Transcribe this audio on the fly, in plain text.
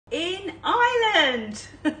in Ireland.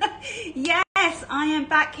 Yes, I am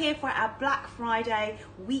back here for our Black Friday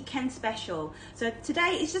weekend special. So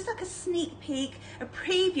today is just like a sneak peek, a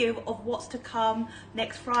preview of what's to come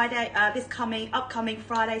next Friday, upcoming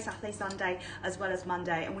Friday, Saturday, Sunday, as well as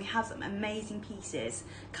Monday. And we have some amazing pieces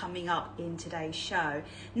coming up in today's show.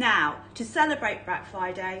 Now, to celebrate Black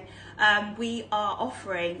Friday, we are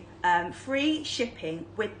offering free shipping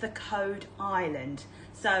with the code Ireland.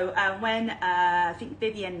 So when I think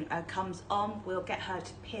Vivian comes on, we'll get her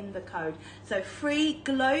to pin the code. So free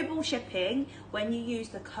global shipping when you use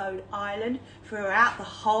the code Ireland throughout the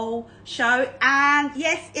whole show. And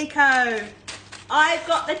yes, Ico, I've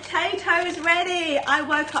got the potatoes ready. I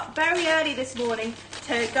woke up very early this morning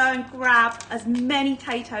to go and grab as many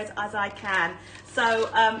potatoes as I can.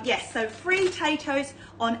 So yes, so free potatoes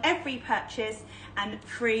on every purchase and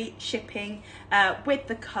free shipping with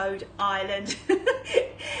the code Ireland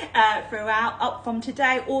throughout, up from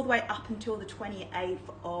today all the way up until the 28th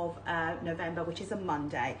of November, which is a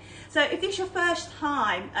Monday. So if it's your first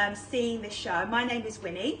time seeing this show, my name is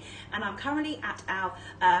Winnie and I'm currently at our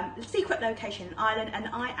secret location in Ireland, and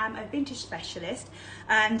I am a vintage specialist.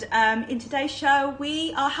 And in today's show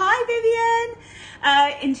we are, hi Vivian!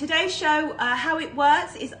 In today's show, how it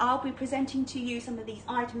works is I'll be presenting to you some of these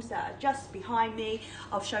items that are just behind me.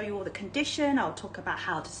 I'll show you all the condition, I'll talk about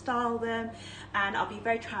how to style them, and I'll be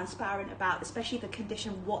very transparent about especially the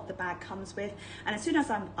condition, what the bag comes with. And as soon as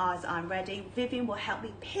I'm ready, Vivian will help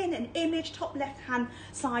me pin an image top left hand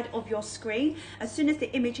side of your screen. As soon as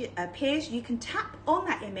the image appears, you can tap on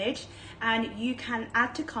that image and you can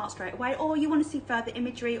add to cart straight away, or you want to see further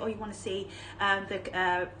imagery, or you want to see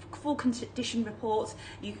the full condition reports,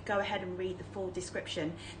 you can go ahead and read the full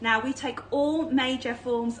description. Now, we take all major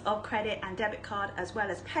forms of credit and debit card as well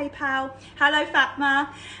as PayPal. Hello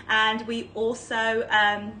Fatma. And we also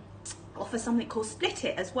offer something called Split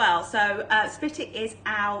It as well. So Split It is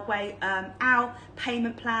our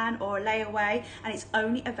payment plan or a layaway, and it's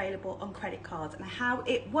only available on credit cards. And how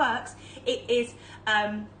it works, it is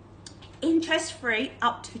interest-free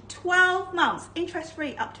up to 12 months,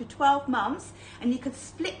 interest-free up to 12 months, and you can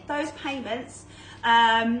split those payments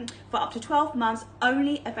for up to 12 months,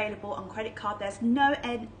 only available on credit card. There's no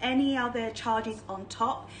any other charges on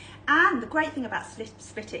top. And the great thing about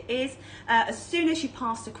Split It is as soon as you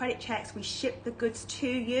pass the credit checks, we ship the goods to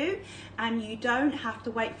you, and you don't have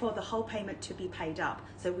to wait for the whole payment to be paid up.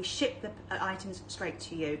 So we ship the items straight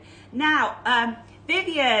to you. Now,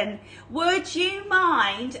 Vivian, would you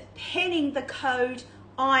mind pinning the code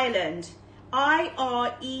Ireland?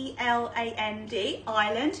 I-R-E-L-A-N-D,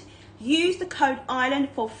 Ireland. Use the code Ireland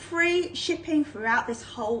for free shipping throughout this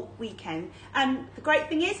whole weekend. And the great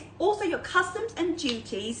thing is, also your customs and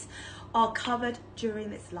duties are covered during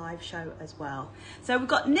this live show as well. So we've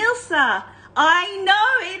got Nilsa. I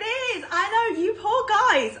know it is. I know, you poor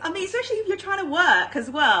guys. I mean, especially if you're trying to work as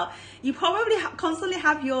well. You probably constantly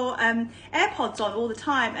have your AirPods on all the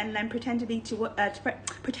time and then pretending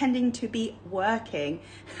to be working.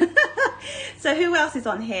 So who else is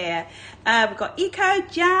on here? We've got Eco,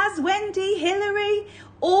 Jazz, Wendy, Hillary,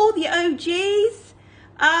 all the OGs.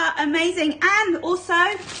 Amazing. And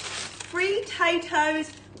also free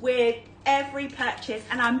potatoes with every purchase.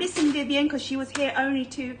 And I'm missing Vivian because she was here only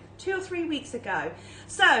two or 3 weeks ago.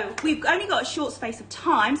 So we've only got a short space of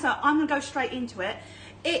time, so I'm gonna go straight into it.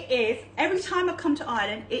 It is, every time I've come to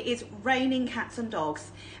Ireland, it is raining cats and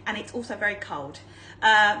dogs, and it's also very cold.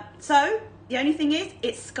 So the only thing is,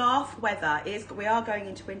 it's scarf weather. We are going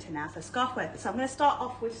into winter now, so scarf weather. So I'm gonna start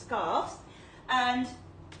off with scarves, and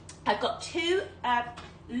I've got two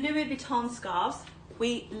Louis Vuitton scarves.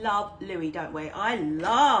 We love Louis, don't we? I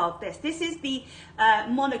love this. This is the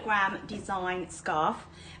monogram design scarf,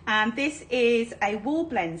 and this is a wool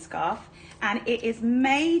blend scarf, and it is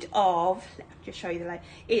made of, let me just show you the label.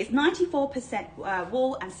 It is 94%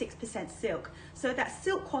 wool and 6% silk. So that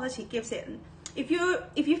silk quality gives it, if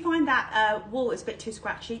you find that wool is a bit too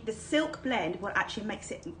scratchy, the silk blend will actually makes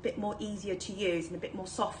it a bit more easier to use and a bit more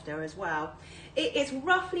softer as well. It is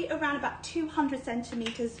roughly around about 200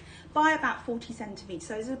 centimeters by about 40 centimeters.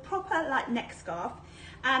 So it's a proper like neck scarf,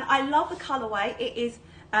 and I love the colorway. It is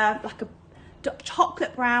like a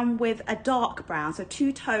chocolate brown with a dark brown, so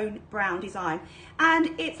two-tone brown design,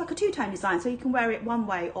 and it's like a two-tone design, so you can wear it one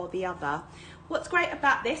way or the other. What's great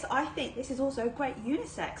about this, I think this is also a great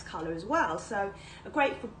unisex color as well, so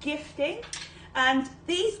great for gifting. And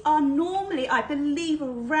these are normally, I believe,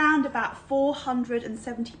 around about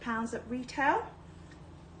 £470 at retail.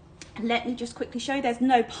 And let me just quickly show you, there's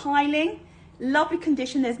no piling, lovely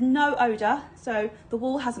condition, there's no odor, so the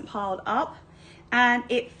wool hasn't piled up, and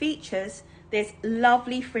it features There's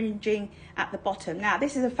lovely fringing at the bottom. Now,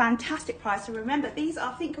 this is a fantastic price. So remember, these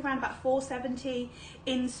are, I think, around about $4.70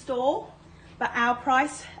 in store. But our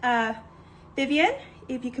price, Vivian,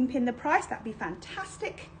 if you can pin the price, that'd be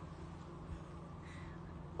fantastic.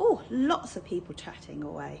 Oh, lots of people chatting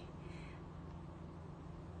away.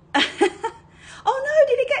 Oh no,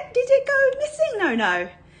 did it go missing? No.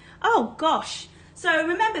 Oh gosh. So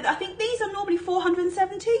remember that I think these are normally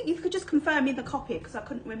 470. You could just confirm me the copy because I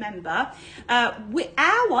couldn't remember. With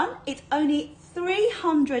our one, it's only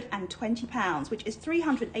 £320, which is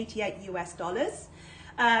 388 US dollars.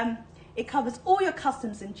 It covers all your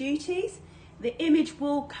customs and duties. The image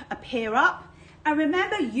will appear up. And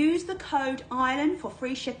remember, use the code ISLAND for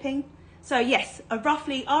free shipping. So yes,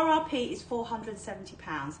 roughly RRP is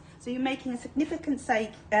 £470. So you're making a significant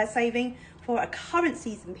saving for a current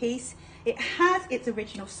season piece. It has its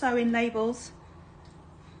original sewing labels.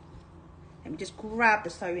 Let me just grab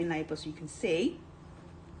the sewing label so you can see.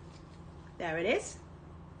 There it is.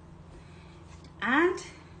 And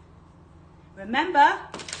remember,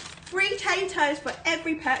 free potatoes for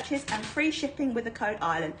every purchase and free shipping with the code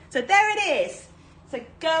ISLAND. So there it is. So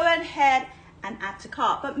go ahead and add to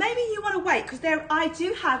cart. But maybe you want to wait because I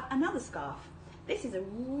do have another scarf. This is a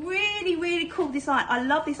really, really cool design. I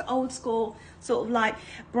love this old school sort of like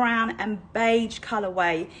brown and beige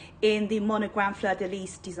colorway in the monogram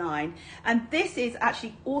fleur-de-lis design. And this is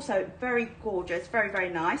actually also very gorgeous, very, very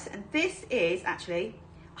nice. And this is actually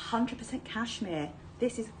 100% cashmere.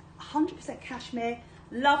 This is 100% cashmere.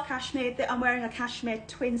 Love cashmere. I'm wearing a cashmere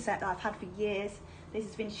twin set that I've had for years. This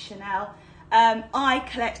is vintage Chanel. I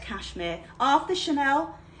collect cashmere. After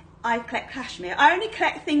Chanel, I collect cashmere. I only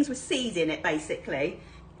collect things with C's in it, basically,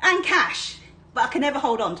 and cash, but I can never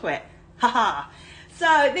hold on to it. Haha.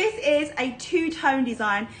 So this is a two-tone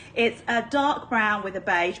design. It's a dark brown with a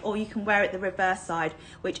beige, or you can wear it the reverse side,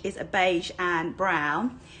 which is a beige and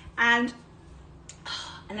brown. And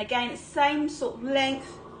again, same sort of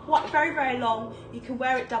length, very, very long. You can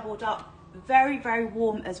wear it doubled up, very, very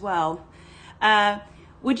warm as well.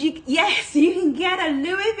 Yes, you can get a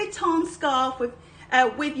Louis Vuitton scarf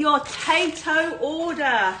with your Tato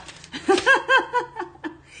order.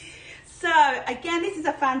 So again, this is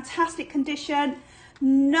a fantastic condition.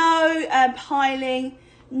 No piling,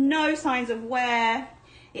 no signs of wear.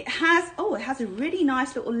 It has a really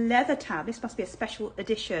nice little leather tab. This must be a special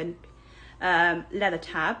edition leather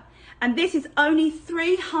tab. And this is only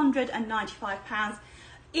 £395.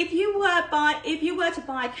 If you were to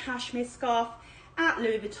buy a cashmere scarf at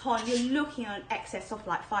Louis Vuitton, you're looking at an excess of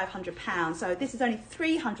like £500. So this is only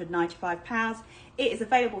 £395. It is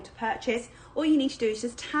available to purchase. All you need to do is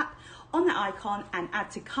just tap on the icon and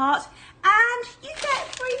add to cart, and you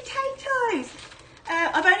get free potatoes.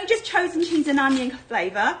 I've only just chosen cheese and onion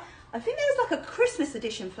flavour. I think there was like a Christmas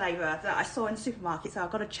edition flavour that I saw in the supermarket, so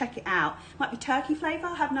I've got to check it out. Might be turkey flavour,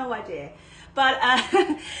 I have no idea. But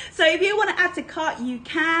so if you want to add to cart, you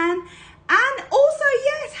can. And also,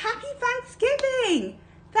 yes, happy Thanksgiving.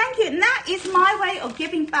 Thank you. And that is my way of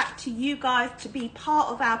giving back to you guys to be part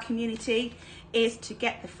of our community, is to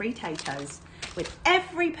get the free potatoes with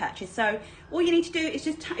every purchase. So all you need to do is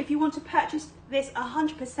just, if you want to purchase this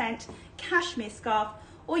 100% cashmere scarf,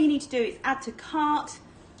 all you need to do is add to cart,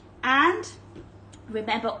 and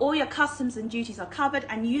remember, all your customs and duties are covered,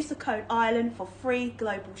 and use the code ISLAND for free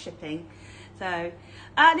global shipping. So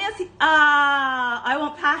Nancy, I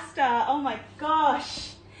want pasta. Oh my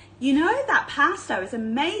gosh. You know, that pasta is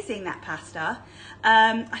amazing, that pasta.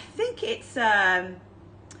 I think it's a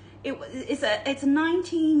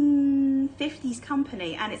 1950s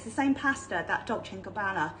company, and it's the same pasta that Dolce &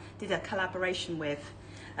 Gabbana did a collaboration with,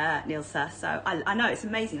 Nilsa. So I know it's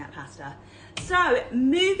amazing, that pasta. So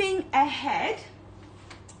moving ahead,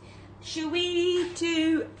 should we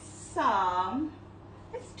do some,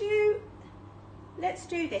 let's do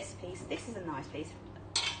this piece. This is a nice piece.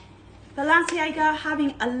 Balenciaga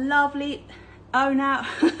having a lovely, oh no.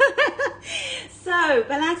 So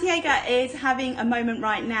Balenciaga is having a moment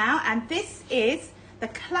right now, and this is the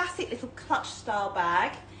classic little clutch style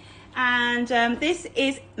bag. And this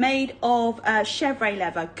is made of chevre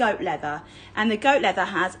leather, goat leather. And the goat leather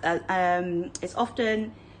has, it's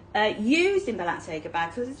often used in Balenciaga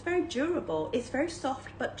bags because it's very durable. It's very soft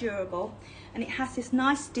but durable. And it has this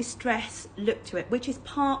nice distress look to it, which is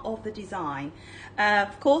part of the design.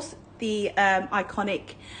 Of course, the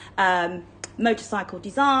iconic motorcycle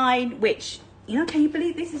design, which, you know, can you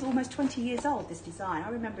believe this is almost 20 years old, this design? I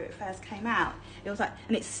remember it first came out. It was like,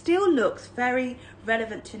 and it still looks very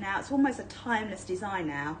relevant to now. It's almost a timeless design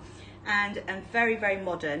now, and very, very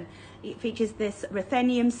modern. It features this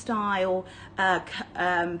Ruthenian style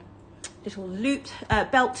little looped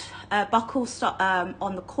belt buckle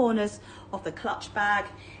on the corners of the clutch bag.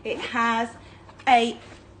 It has a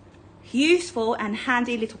useful and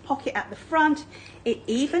handy little pocket at the front. It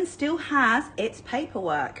even still has its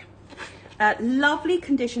paperwork. Lovely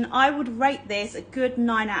condition. I would rate this a good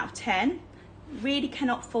 9 out of 10. Really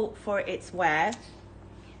cannot fault for its wear.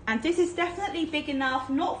 And this is definitely big enough,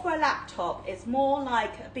 not for a laptop. It's more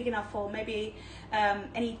like big enough for maybe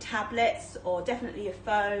any tablets, or definitely a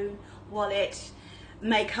phone, wallet,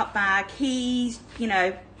 makeup bag, keys, you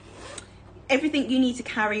know, everything you need to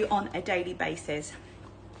carry on a daily basis.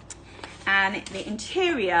 And the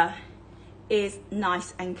interior is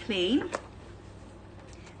nice and clean.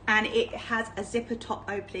 And it has a zipper top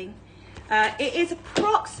opening. It is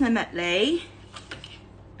approximately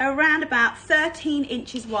around about 13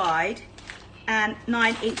 inches wide and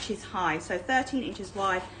 9 inches high. So 13 inches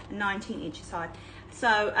wide and 19 inches high.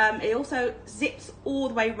 So it also zips all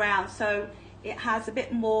the way around, so it has a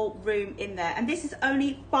bit more room in there. And this is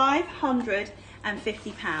only £550.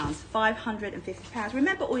 £550.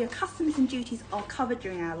 Remember, all your customs and duties are covered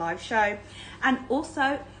during our live show. And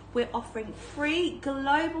also, we're offering free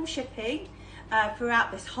global shipping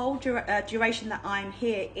throughout this whole duration that I'm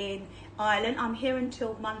here in Ireland. I'm here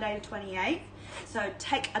until Monday the 28th, so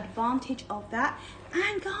take advantage of that.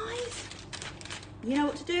 And guys, you know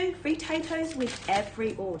what to do, free potatoes with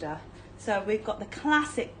every order. So we've got the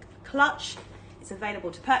classic clutch. It's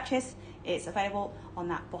available to purchase. It's available on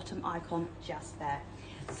that bottom icon just there.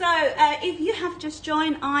 So if you have just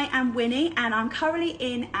joined, I am Winnie, and I'm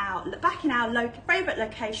currently back in our favourite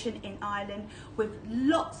location in Ireland, with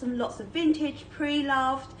lots and lots of vintage,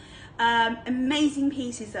 pre-loved, amazing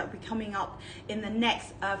pieces that will be coming up in the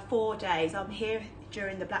next 4 days. I'm here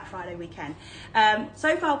during the Black Friday weekend.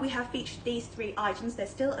 So far we have featured these 3 items. They're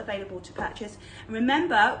still available to purchase. And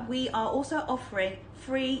remember, we are also offering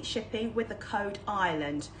free shipping with the code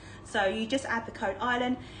IRELAND. So you just add the code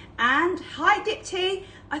IRELAND. And hi Dipti,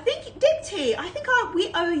 I think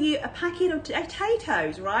we owe you a packet of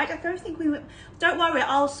potatoes, right? I don't think don't worry,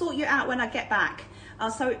 I'll sort you out when I get back.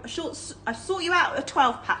 I'll sort you out a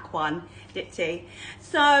 12-pack one, Dipti.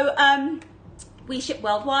 So we ship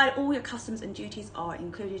worldwide. All your customs and duties are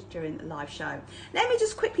included during the live show. Let me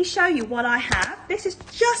just quickly show you what I have. This is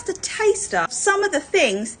just a taster of some of the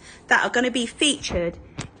things that are going to be featured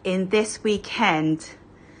in this weekend.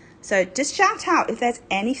 So just shout out if there's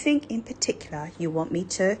anything in particular you want me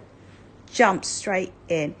to jump straight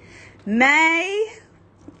in.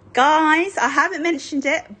 Guys, I haven't mentioned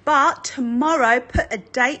it, but tomorrow, put a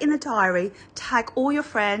date in the diary, tag all your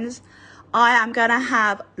friends. I am going to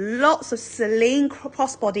have lots of Celine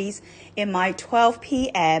crossbodies in my 12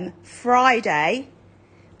 p.m. Friday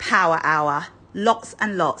power hour. Lots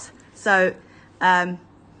and lots. So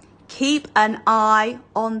keep an eye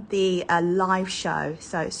on the live show.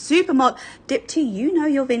 So Supermod, Dipti, you know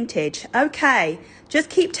your vintage. Okay, just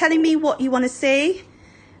keep telling me what you want to see.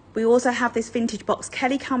 We also have this vintage box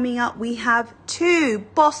Kelly coming up. We have 2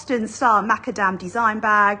 Boston Star Macadam design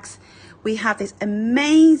bags. We have this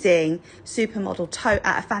amazing supermodel tote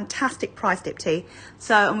at a fantastic price, Dipti.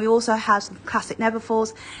 So, and we also have some classic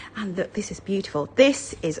Neverfalls. And look, this is beautiful.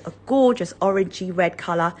 This is a gorgeous orangey red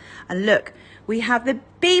colour. And look, we have the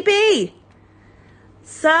BB.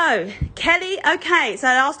 So, Kelly, okay, so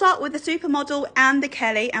I'll start with the supermodel and the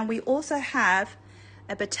Kelly. And we also have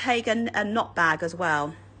a Bottega knot bag as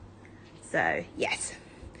well. So, yes.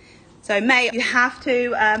 So, May, you have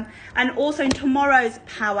to, and also in tomorrow's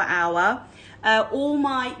power hour, all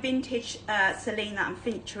my vintage Celine that I'm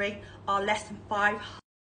featuring are less than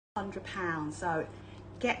 £500. So,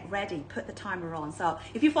 get ready, put the timer on. So,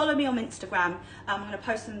 if you follow me on Instagram, I'm going to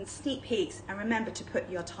post some sneak peeks, and remember to put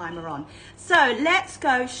your timer on. So, let's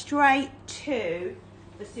go straight to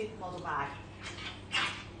the supermodel bag.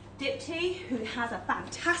 Dipti, who has a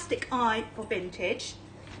fantastic eye for vintage.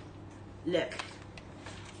 Look,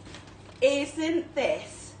 isn't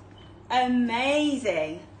this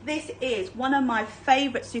amazing? This is one of my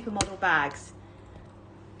favorite supermodel bags.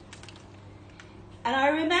 And I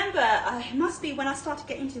remember, it must be when I started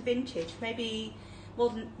getting into vintage, maybe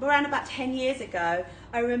around about 10 years ago,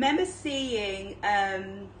 I remember seeing,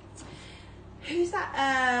 who's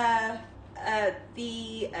that,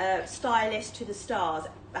 the stylist to the stars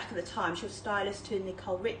back at the time. She was stylist to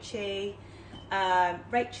Nicole Richie,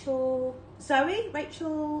 Rachel,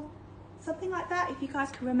 something like that, if you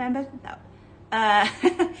guys can remember. No. I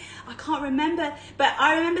can't remember, but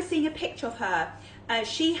I remember seeing a picture of her.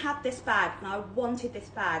 She had this bag and I wanted this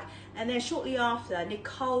bag, and then shortly after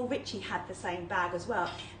Nicole Richie had the same bag as well,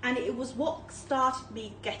 and it was what started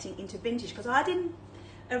me getting into vintage, because I didn't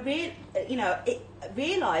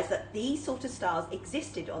realised that these sort of styles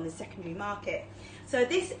existed on the secondary market. So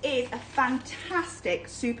this is a fantastic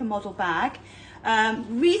supermodel bag.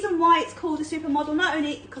 Reason why it's called a supermodel, not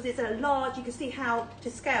only because it's a large, you can see how to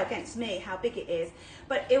scale against me how big it is,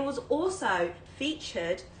 but it was also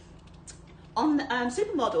featured on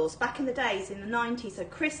supermodels back in the days in the 90s. So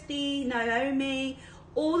Christy, Naomi,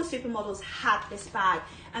 all the supermodels had this bag,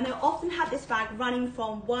 and they often had this bag running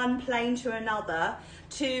from one plane to another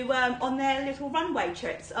to on their little runway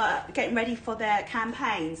trips, getting ready for their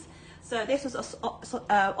campaigns. So this was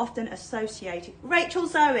often associated. Rachel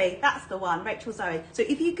Zoe, that's the one, Rachel Zoe. So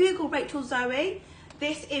if you Google Rachel Zoe,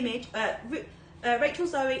 this image, Rachel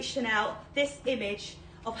Zoe Chanel, this image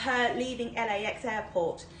of her leaving LAX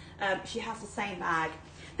airport, she has the same bag.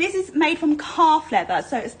 This is made from calf leather,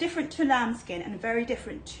 so it's different to lambskin and very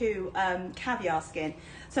different to caviar skin.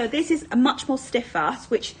 So this is a much more stiffer,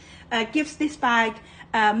 which gives this bag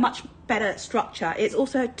much better structure. It's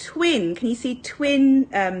also a twin, can you see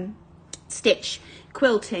twin stitch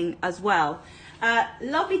quilting as well.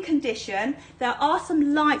 Lovely condition. There are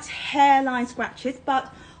some light hairline scratches,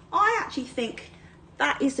 but I actually think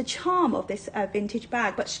that is the charm of this vintage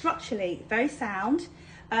bag. But structurally, very sound.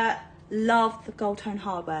 Love the gold tone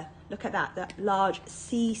hardware. Look at that large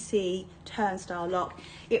CC turnstile lock.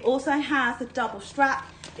 It also has the double strap.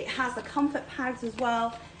 It has the comfort pads as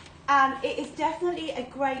well. And it is definitely a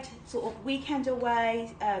great sort of weekend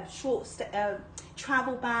away, short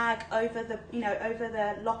travel bag over the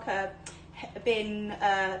locker bin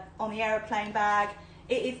on the aeroplane bag.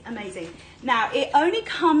 It is amazing. Now, it only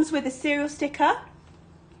comes with a serial sticker,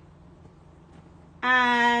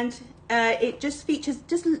 and it just features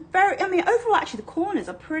overall actually the corners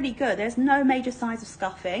are pretty good. There's no major signs of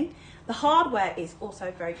scuffing. The hardware is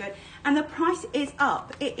also very good, and the price is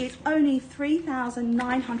up. It is only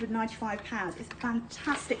 £3,995. It's a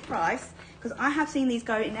fantastic price, because I have seen these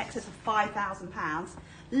go in excess of £5,000.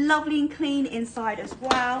 Lovely and clean inside as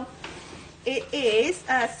well. It is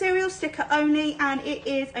a serial sticker only, and it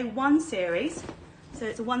is a 1 series. So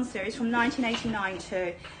it's a 1 series from 1989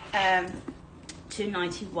 to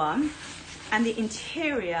 91. And the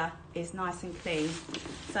interior is nice and clean.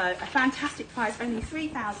 So a fantastic price, only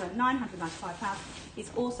 £3,995. It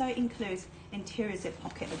also includes interior zip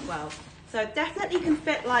pocket as well. So definitely can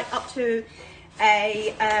fit like up to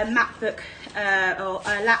a MacBook or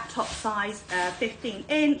a laptop size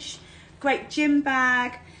 15-inch. Great gym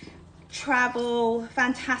bag, travel,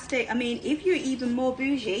 fantastic. I mean, if you're even more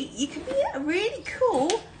bougie, you could be a really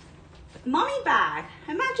cool mummy bag.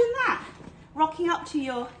 Imagine that, rocking up to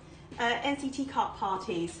your NCT cart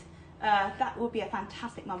parties. That would be a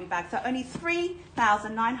fantastic mummy bag. So only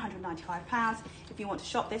 £3,995. If you want to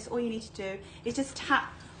shop this, all you need to do is just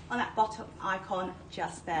tap on that bottom icon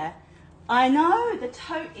just there. I know, the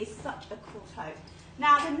tote is such a cool tote.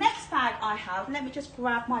 Now the next bag I have, let me just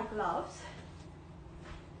grab my gloves.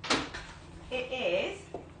 It is,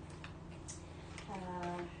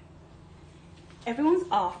 everyone's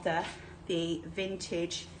after the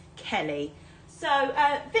vintage Kelly. So,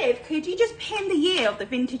 Viv, could you just pin the year of the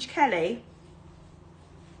vintage Kelly?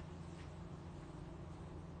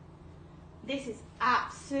 This is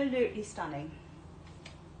absolutely stunning.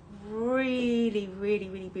 Really, really,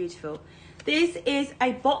 really beautiful. This is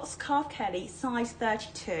a boxcar Kelly, size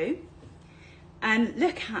 32. And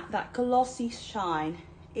look at that glossy shine.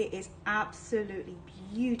 It is absolutely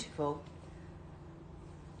beautiful.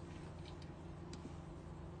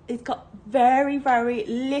 It's got very, very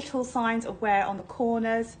little signs of wear on the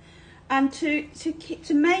corners, and to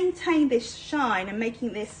maintain this shine and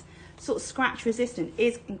making this sort of scratch resistant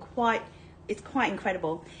is quite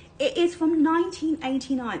incredible. It is from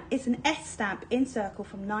 1989. It's an S stamp in circle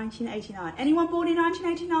from 1989. Anyone born in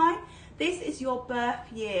 1989? This is your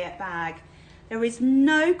birth year bag. There is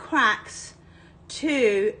no cracks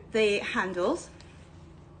to the handles,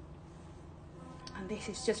 and this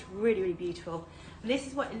is just really, really beautiful. This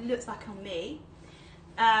is what it looks like on me.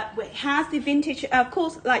 It has the vintage, of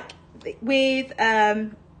course, like with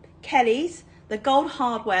Kelly's, the gold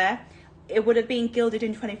hardware, it would have been gilded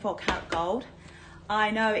in 24 karat gold.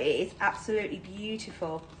 I know, it is absolutely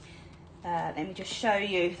beautiful. Let me just show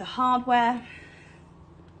you the hardware.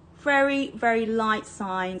 Very, very light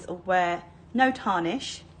signs of wear, no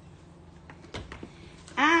tarnish.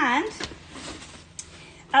 And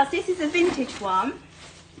as this is a vintage one,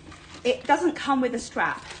 it doesn't come with a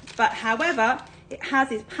strap, but however, it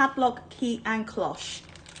has its padlock, key and cloche.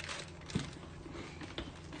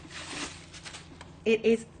 It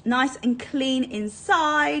is nice and clean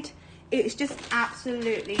inside. It's just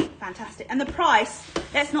absolutely fantastic. And the price,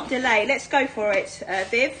 let's not delay, let's go for it,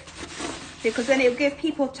 Viv. because then it'll give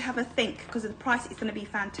people to have a think, because the price is going to be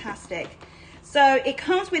fantastic. So it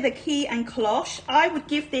comes with a key and cloche. I would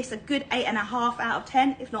give this a good 8.5 out of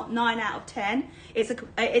 10, if not 9 out of 10. It's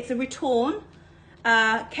a Retorn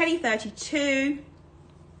Kelly 32.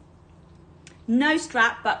 No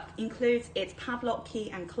strap, but includes its padlock, key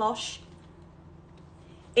and cloche.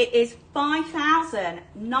 It is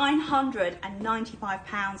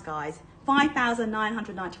 £5,995, guys.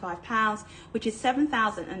 £5,995, which is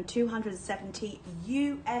 7,270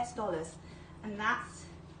 US dollars. And that's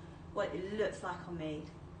what it looks like on me.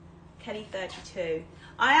 Kelly 32.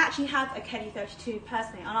 I actually have a Kelly 32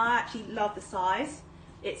 personally, and I actually love the size.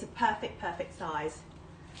 It's a perfect size.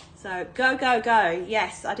 So go, go, go.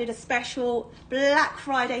 Yes, I did a special Black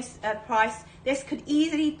Friday price. This could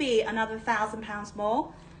easily be another £1,000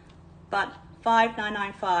 more, but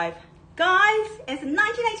 5,995. Guys, it's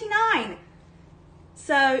 1989.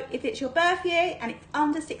 So if it's your birth year and it's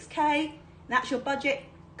under 6K, and that's your budget,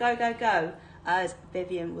 go, go, go, as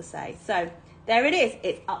Vivian will say. So there it is.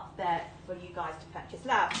 It's up there for you guys to purchase.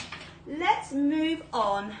 Now, let's move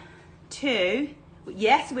on to,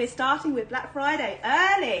 yes, we're starting with Black Friday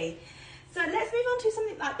early. So let's move on to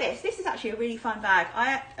something like this. This is actually a really fun bag.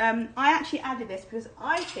 I actually added this because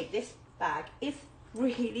I think this bag is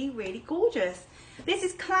really gorgeous. This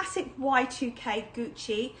is classic Y2K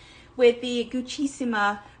Gucci with the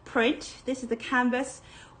Guccissima print. This is the canvas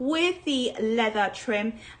with the leather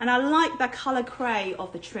trim, and I like the color gray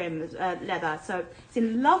of the trim leather, so it's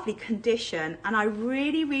in lovely condition, and I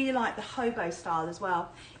really like the hobo style as well.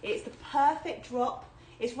 It's the perfect drop.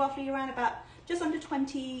 It's roughly around about just under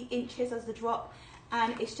 20 inches as the drop,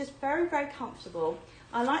 and it's just very comfortable.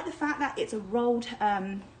 I like the fact that it's a rolled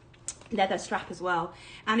leather strap as well,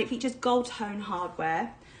 and it features gold tone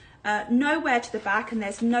hardware. No wear to the back, and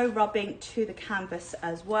there's no rubbing to the canvas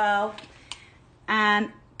as well,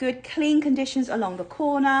 and good clean conditions along the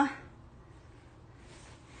corner,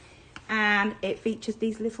 and it features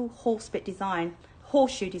these little horseshoe design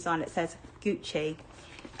that says Gucci.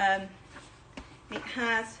 It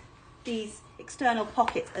has these external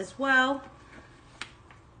pockets as well.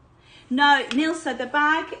 No, Neil said the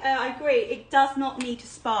bag, I agree, it does not need to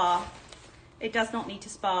spar. It does not need to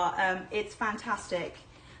spar. It's fantastic.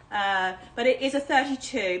 But it is a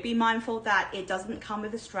 32. Be mindful that it doesn't come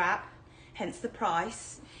with a strap, hence the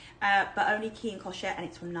price. But only key and cloche, and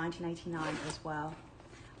it's from 1989 as well.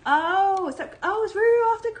 Oh, it's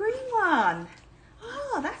Ruru after green one.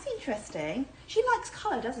 Oh, that's interesting. She likes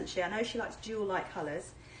colour, doesn't she? I know she likes jewel-like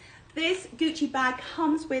colours. This Gucci bag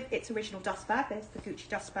comes with its original dust bag. There's the Gucci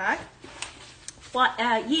dust bag. But,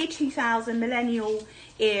 year 2000, millennial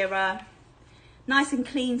era. Nice and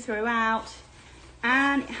clean throughout.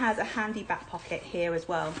 And it has a handy back pocket here as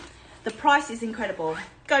well. The price is incredible.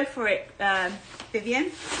 Go for it,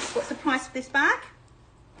 Vivian. What's the price of this bag?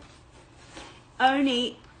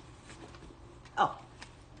 Only, oh,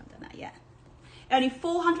 I haven't done that yet. Only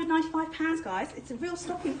 £495, guys. It's a real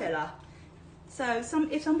stocking filler. So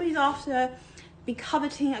if somebody's after be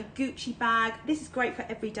coveting a Gucci bag, this is great for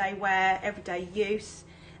everyday wear, everyday use,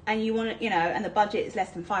 and you want to, and the budget is less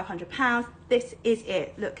than £500. This is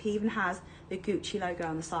it. Look, he even has the Gucci logo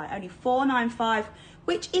on the side. Only $495,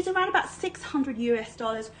 which is around about 600 US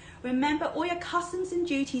dollars. Remember, all your customs and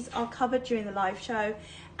duties are covered during the live show,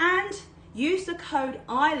 and use the code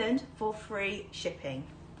ISLAND for free shipping.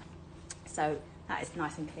 So that is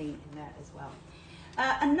nice and clean in there as well.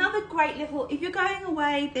 Another great little, if you're going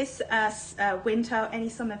away this winter, any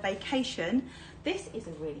summer vacation, this is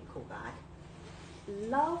a really cool bag.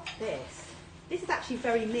 Love this. This is actually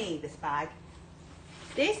very me, this bag.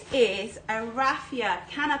 This is a raffia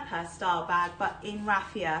canapa style bag, but in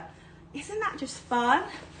raffia. Isn't that just fun?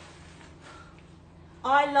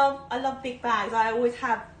 I love big bags. I always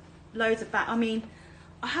have loads of bags. I mean,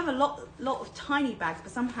 I have a lot of tiny bags,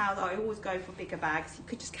 but somehow I always go for bigger bags. You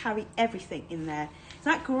could just carry everything in there.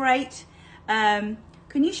 Isn't that great? Can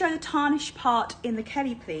you show the tarnish part in the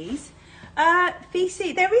Kelly, please?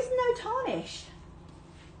 VC, there is no tarnish.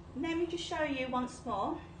 Let me just show you once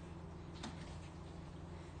more.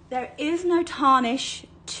 There is no tarnish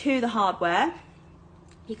to the hardware.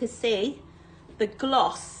 You can see the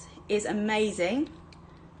gloss is amazing.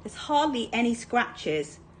 There's hardly any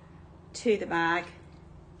scratches to the bag.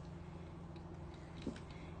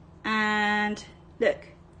 And look,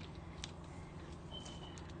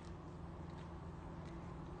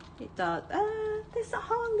 it does, there's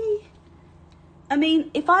hardly, I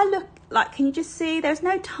mean, if I look, like, can you just see there's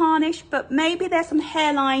no tarnish, but maybe there's some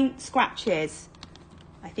hairline scratches.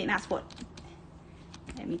 I think that's what,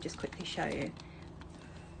 let me just quickly show you.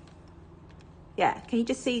 Yeah, can you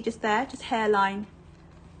just see just there, just hairline?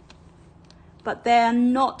 but they're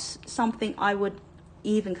not something I would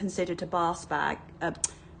even consider to bag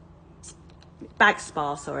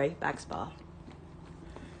spa, sorry, bag spa.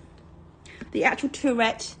 The actual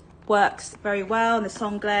Tourette works very well, and the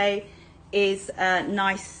Sanglé is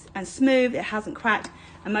nice and smooth. It hasn't cracked,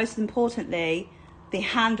 and most importantly, the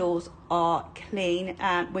handles are clean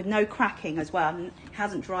and with no cracking as well. And it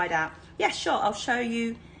hasn't dried out. Yes, sure. I'll show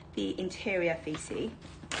you the interior, Fifi.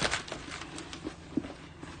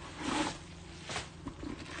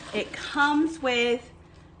 It comes with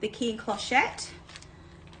the key and clochette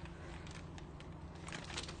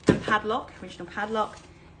and padlock, original padlock.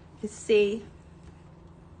 You see.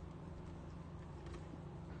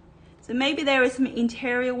 So maybe there is some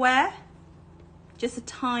interior wear, just a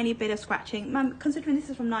tiny bit of scratching. Considering this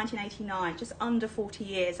is from 1989, just under 40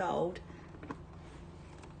 years old.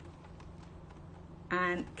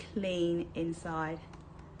 And clean inside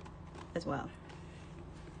as well.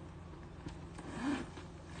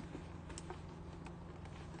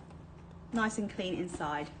 Nice and clean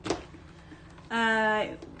inside.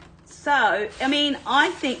 So, I mean, I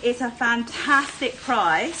think it's a fantastic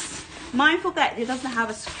price. Mindful that it doesn't have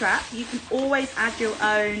a strap. You can always add your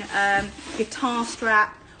own guitar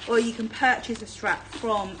strap, or you can purchase a strap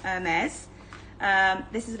from Hermes.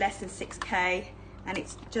 This is less than 6K, and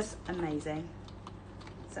it's just amazing.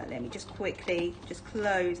 So let me just quickly just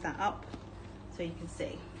close that up so you can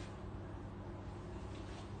see.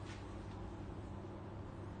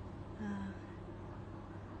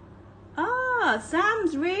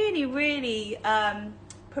 Sam's really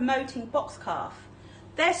promoting box calf.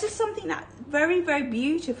 There's just something that very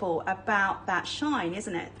beautiful about that shine,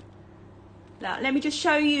 isn't it? Now, let me just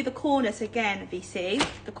show you the corners again, VC.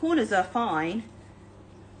 The corners are fine.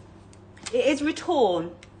 It is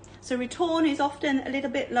Retorn. So Retorn is often a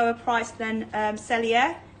little bit lower priced than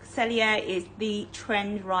Cellier. Cellier is the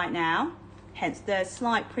trend right now, hence the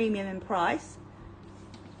slight premium in price.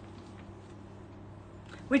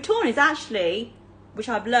 Retorn is actually, which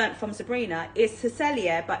I've learnt from Sabrina, is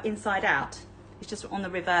Cellier but inside out. It's just on the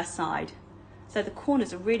reverse side. So the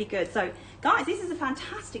corners are really good. So guys, this is a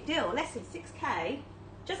fantastic deal. Less than 6K,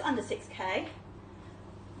 just under 6K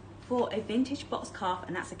for a vintage box calf,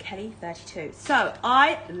 and that's a Kelly 32. So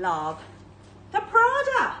I love the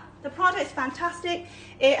Prada. The Prada is fantastic.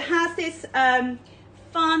 It has this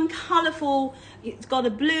fun, colourful, it's got a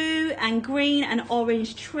blue and green and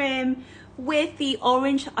orange trim with the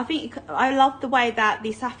orange. I love the way that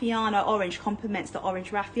the Saffiano orange complements the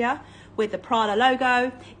orange raffia with the Prada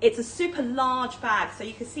logo. It's a super large bag, so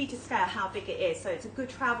you can see to scale how big it is. So it's a good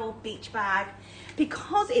travel beach bag.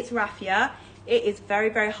 Because it's raffia, it is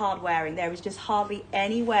very hard wearing. There is just hardly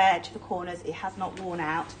any wear to the corners. It has not worn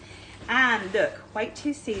out. And look, wait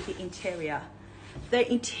to see the interior.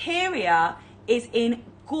 The interior is in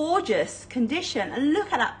gorgeous condition, and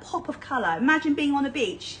look at that pop of colour. Imagine being on the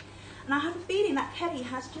beach. And I have a feeling that Kelly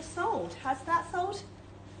has just sold. Has that sold?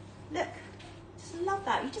 Look, just love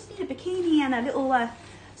that. You just need a bikini and a little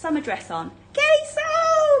summer dress on. Kelly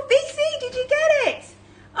sold! VC, did you get it?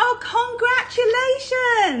 Oh,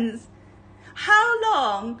 congratulations! How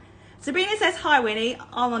long? Sabrina says, hi Winnie,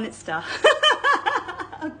 I'm on Insta.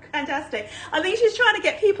 Fantastic. I think she's trying to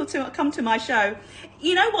get people to come to my show.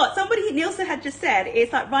 You know what? Somebody, Nielsen had just said,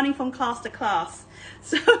 it's like running from class to class.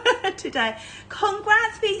 So today,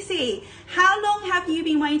 congrats VC. How long have you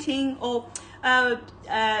been waiting or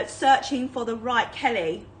searching for the right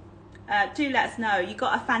Kelly? Do let us know. You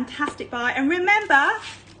got a fantastic buy. And remember,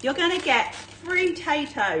 you're going to get free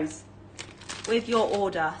potatoes with your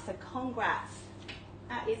order. So congrats.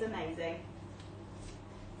 That is amazing.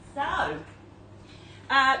 So,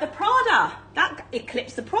 the Prada, that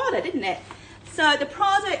eclipsed the Prada, didn't it? So the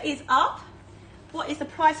Prada is up. What is the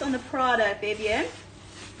price on the Prada, Vivian?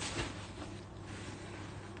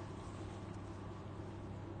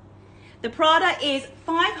 The Prada is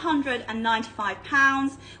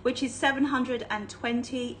 £595, which is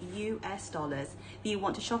 720 US dollars. If you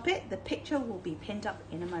want to shop it, the picture will be pinned up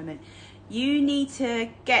in a moment. You need to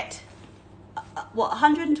get, what,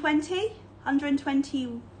 120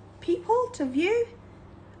 people to view?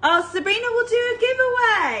 Oh, Sabrina will do a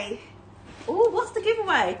giveaway. Oh, what's the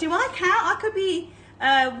giveaway? Do I count? I could be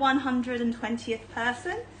 120th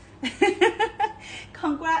person.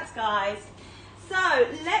 Congrats, guys. So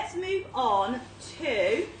let's move on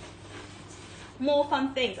to more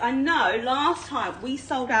fun things. I know last time we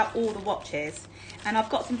sold out all the watches, and I've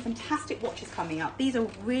got some fantastic watches coming up. These are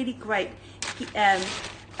really great.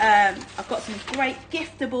 I've got some great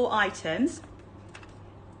giftable items.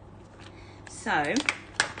 So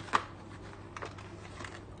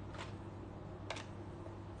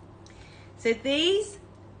these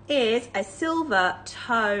is a silver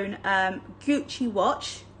tone Gucci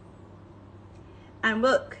watch. And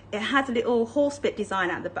look, it has a little horse bit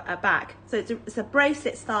design at the back. So it's a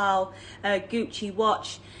bracelet style Gucci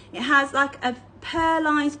watch. It has like a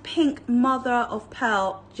pearlized pink mother of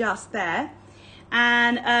pearl just there.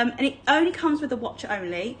 And it only comes with the watch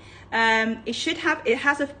only. It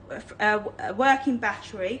has a working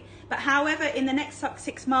battery, but however, in the next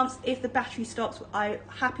 6 months, if the battery stops, I'm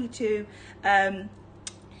happy to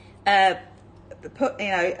get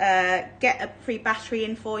a free battery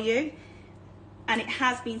in for you. And it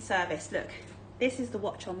has been serviced. Look, this is the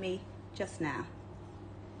watch on me just now,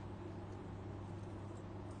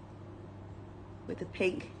 with the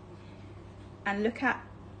pink, and look at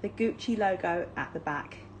the Gucci logo at the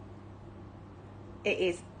back. It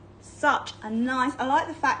is such a nice, I like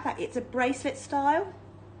the fact that it's a bracelet style.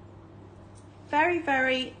 Very,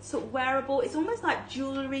 very sort of wearable. It's almost like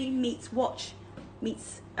jewelry meets watch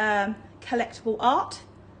meets collectible art.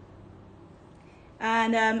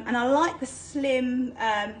 And I like the slim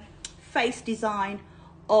face design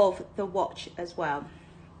of the watch as well.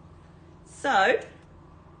 So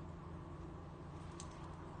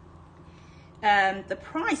the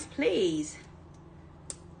price, please.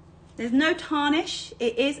 There's no tarnish.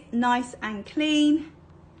 It is nice and clean.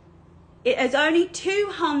 It is only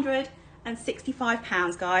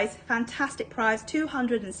 £265, guys. Fantastic price,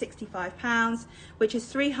 £265, which is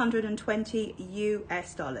 320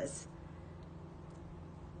 US dollars.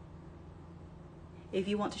 If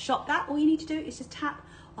you want to shop that, all you need to do is just tap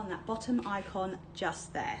on that bottom icon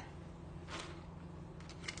just there.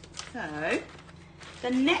 So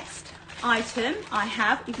the next item I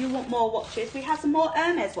have, if you want more watches, we have some more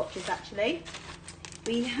Hermes watches actually.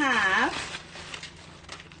 We have,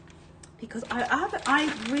 because I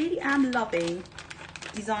really am loving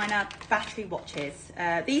designer battery watches.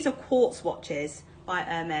 These are quartz watches by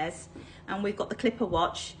Hermes, and we've got the Clipper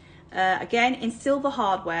watch. Again in silver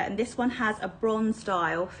hardware, and this one has a bronze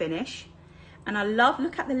dial finish, and I love,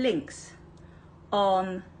 look at the links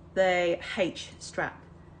on the H strap,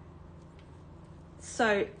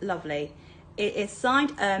 so lovely. It is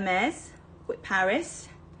signed Hermes with Paris,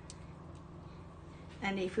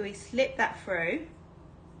 and if we slip that through,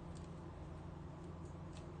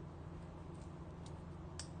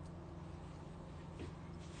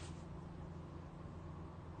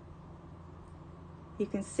 you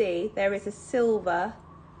can see there is a silver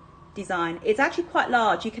design. It's actually quite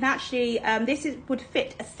large. You can actually, would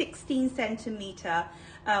fit a 16 centimeter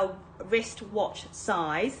wrist watch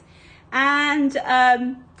size, and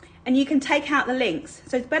you can take out the links.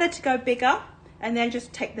 So it's better to go bigger and then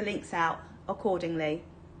just take the links out accordingly.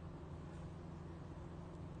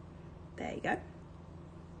 There you go.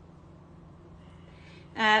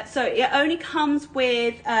 So it only comes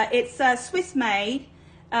with, it's Swiss made,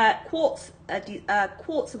 quartz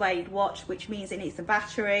weighted watch, which means it needs a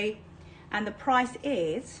battery, and the price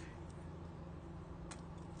is,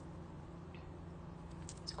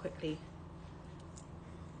 let's quickly,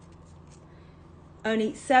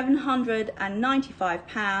 only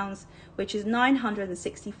 £795, which is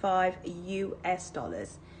 965 US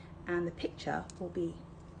dollars, and the picture will be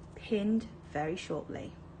pinned very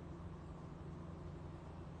shortly.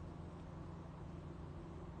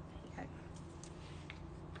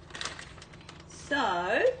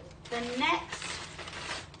 So the next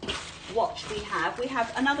watch we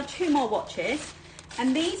have another 2 more watches,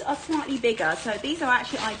 and these are slightly bigger. So these are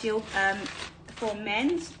actually ideal for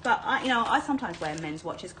men's, but I sometimes wear men's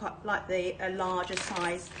watches, quite like a larger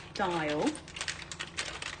size dial.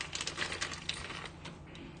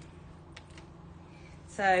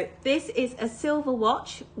 So this is a silver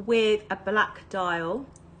watch with a black dial.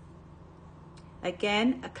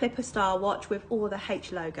 Again, a Clipper style watch with all the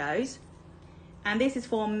H logos. And this is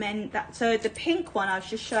for men. So the pink one I was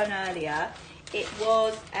just shown earlier, it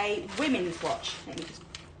was a women's watch. Let me just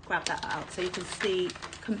grab that out so you can see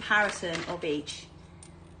comparison of each.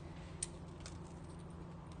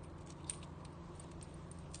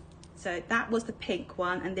 So that was the pink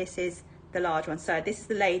one, and this is the large one. So this is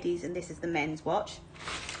the ladies and this is the men's watch.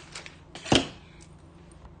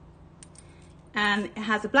 And it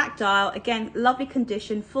has a black dial, again, lovely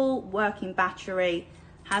condition, full working battery,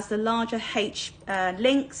 has the larger H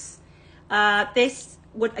links. This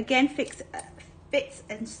would again fits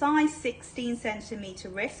in size 16 centimeter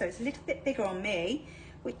wrist, so it's a little bit bigger on me,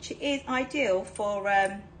 which is ideal for,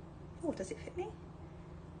 oh, does it fit me?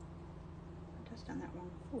 I've just done that wrong.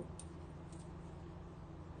 Oh.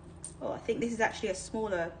 Oh, I think this is actually a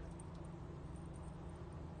smaller,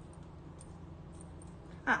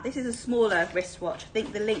 this is a smaller wristwatch. I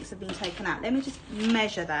think the links have been taken out. Let me just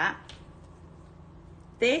measure that.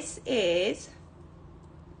 this is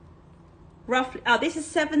roughly, this is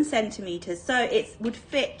 7 centimeters, so it would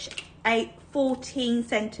fit a 14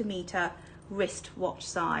 centimeter wristwatch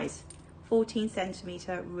size. 14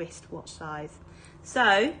 centimeter wristwatch size.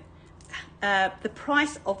 So the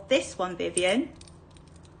price of this one, Vivian,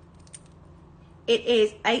 it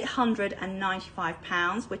is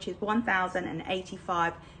 £895, which is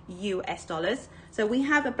 1,085 US dollars. So we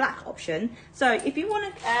have a black option. So if you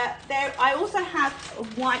want to, I also have a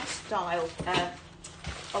white style,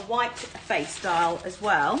 a white face style as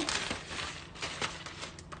well.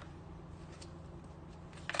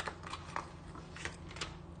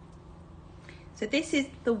 So this is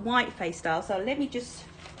the white face style. So let me just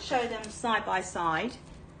show them side by side.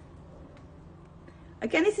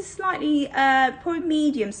 Again, this is slightly, probably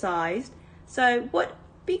medium sized. So what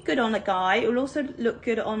be good on a guy, it will also look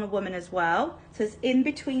good on a woman as well. So it's in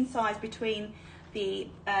between size between the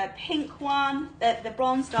pink one, the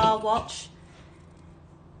bronze dial watch,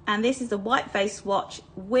 and this is the white face watch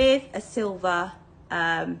with a silver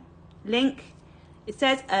link. It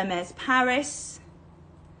says Hermes Paris.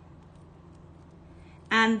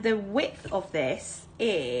 And the width of this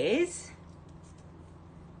is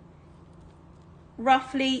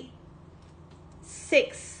roughly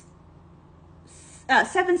 7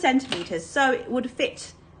 centimeters. So it would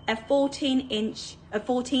fit a 14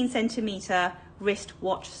 centimeter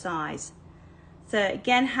wristwatch size. So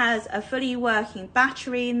again, has a fully working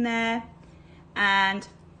battery in there, and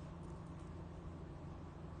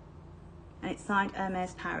it's signed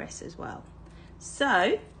Hermes Paris as well.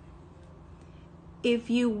 So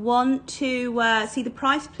if you want to see the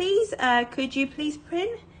price, please, could you please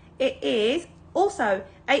print? It is also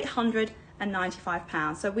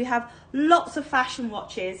 £895. So we have lots of fashion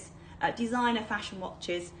watches, designer fashion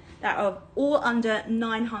watches that are all under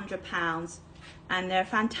 £900, and they're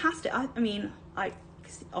fantastic. I mean, I've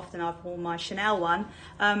worn my Chanel one.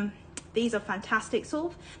 These are fantastic.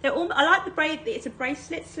 Sort of, they're all. I like the braid. It's a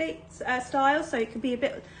bracelet style, so it could be a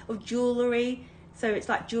bit of jewellery. So it's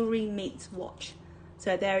like jewellery meets watch.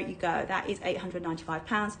 So there you go, that is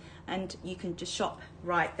 £895, and you can just shop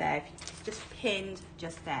right there, just pinned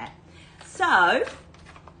just there. So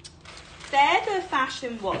they're the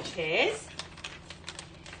fashion watches.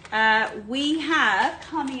 We have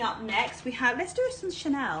coming up next, let's do some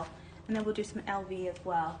Chanel, and then we'll do some LV as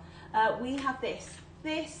well. We have this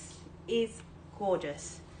is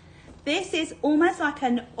gorgeous. This is almost like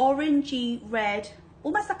an orangey red,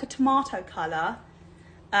 almost like a tomato colour,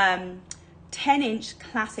 10-inch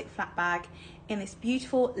classic flat bag in this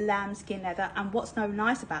beautiful lambskin leather. And what's so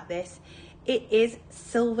nice about this, it is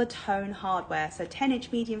silver tone hardware. So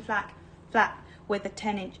 10-inch medium flat with the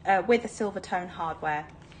 10-inch with the silver tone hardware.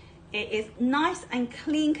 It is nice and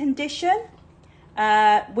clean condition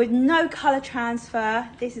with no color transfer.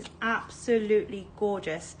 This is absolutely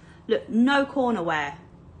gorgeous. Look, no corner wear,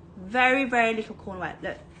 very little corner wear.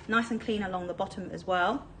 Look, nice and clean along the bottom as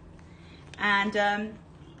well. And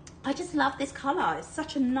I just love this colour. It's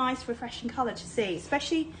such a nice, refreshing colour to see,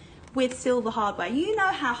 especially with silver hardware. You know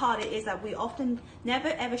how hard it is that we often never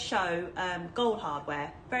ever show gold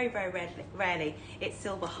hardware. Very rarely it's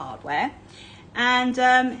silver hardware. And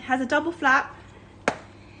it has a double flap.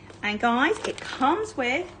 And guys, it comes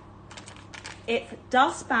with its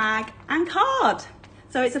dust bag and card.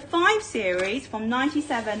 So it's a 5 series from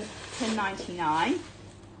 97 to 99.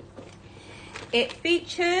 It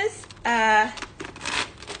features a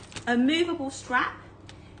movable strap,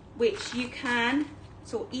 which you can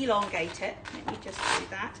sort of elongate it. Let me just do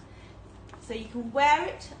that. So you can wear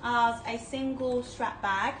it as a single strap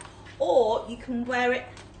bag, or you can wear it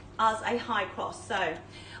as a high cross. So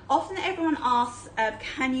often everyone asks,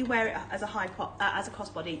 can you wear it as a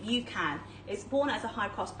crossbody? You can. It's worn as a high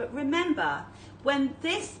cross, but remember, when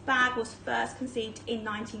this bag was first conceived in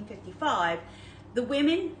 1955,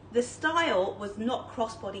 the style was not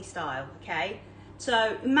crossbody style, okay?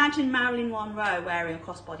 So imagine Marilyn Monroe wearing a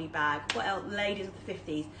crossbody bag. What else? Ladies of the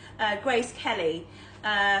 50s. Grace Kelly.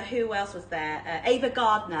 Who else was there? Ava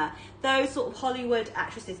Gardner. Those sort of Hollywood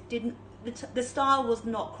actresses didn't. The style was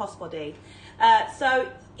not crossbody. So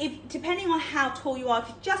depending on how tall you are, you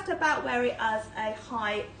could just about wear it as a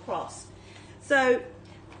high cross. So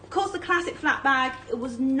of course the classic flat bag, it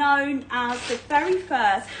was known as the very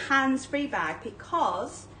first hands-free bag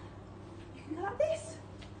because you can go like this.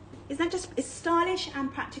 Isn't that just, it's stylish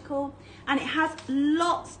and practical, and it has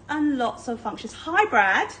lots and lots of functions. Hi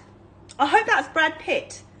Brad, I hope that's Brad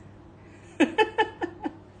Pitt.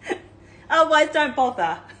 Otherwise don't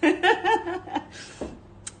bother.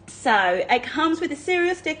 So it comes with a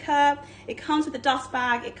serial sticker, it comes with a dust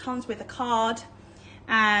bag, it comes with a card,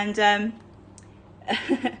 and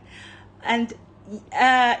and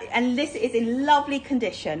this is in lovely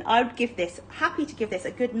condition. I would give this, happy to give this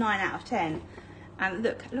a good 9 out of 10. And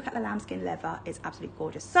look at the lambskin leather, it's absolutely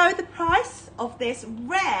gorgeous. So the price of this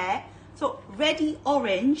rare, sort of reddy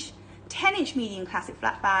orange, 10-inch medium classic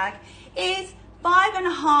flat bag is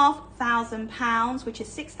 £5,500, which is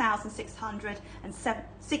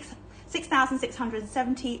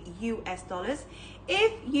 6,670 US dollars.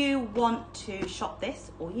 If you want to shop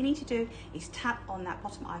this, all you need to do is tap on that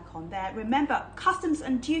bottom icon there. Remember, customs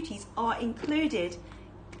and duties are included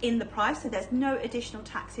in the price, so there's no additional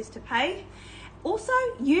taxes to pay. Also,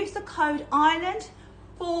 use the code ISLAND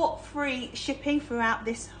for free shipping throughout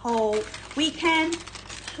this whole weekend.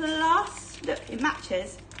 Plus, look, it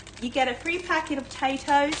matches. You get a free packet of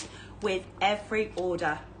potatoes with every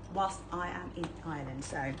order whilst I am in Ireland.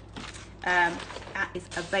 So that is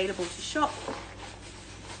available to shop.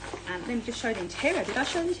 And let me just show the interior. Did I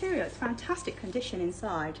show the interior? It's fantastic condition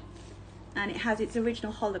inside. And it has its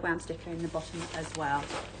original hologram sticker in the bottom as well.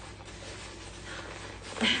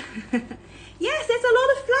 Yes, there's a lot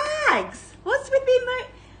of flags. What is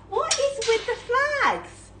with the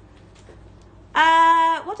flags?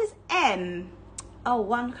 What is M? Oh,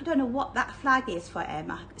 one. I don't know what that flag is for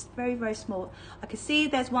M. It's very, very small. I can see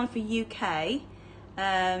there's one for UK.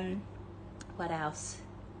 What else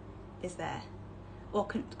is there? Or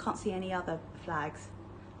can't see any other flags.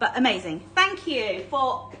 But amazing. Thank you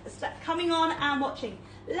for coming on and watching.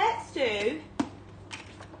 Let's do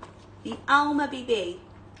the Alma BB.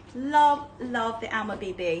 Love the Alma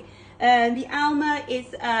BB. The Alma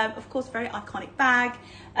is, of course, a very iconic bag.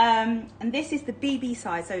 And this is the BB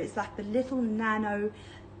size, so it's like the little nano,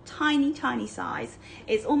 tiny size.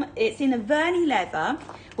 It's in a Verney leather,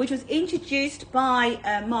 which was introduced by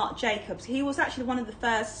Marc Jacobs. He was actually one of the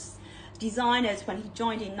first designers when he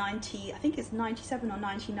joined in I think it's 97 or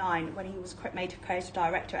 99, when he was made creative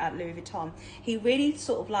director at Louis Vuitton. He really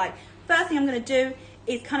sort of like, first thing I'm going to do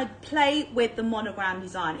is kind of play with the monogram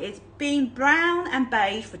design. It's been brown and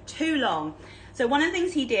beige for too long. So one of the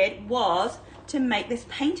things he did was to make this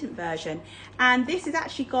patent version. And this has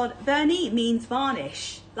actually got, Verney means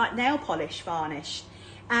varnish, like nail polish varnish.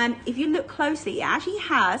 And if you look closely, it actually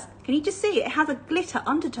has, can you just see, it has a glitter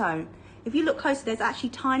undertone. If you look closer, there's actually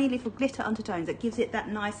tiny little glitter undertones that gives it that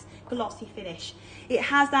nice glossy finish. It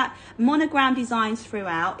has that monogram designs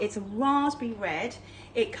throughout. It's a raspberry red.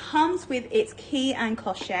 It comes with its key and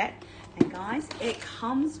clochette. And guys, it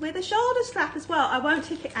comes with a shoulder strap as well. I won't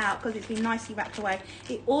take it out because it's been nicely wrapped away.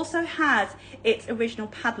 It also has its original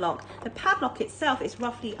padlock. The padlock itself is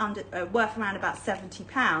roughly worth around about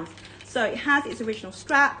 £70. So it has its original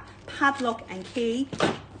strap, padlock and key.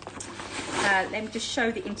 Let me just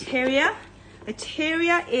show the interior. The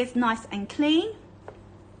interior is nice and clean.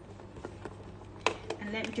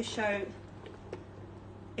 And let me just show,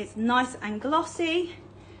 it's nice and glossy,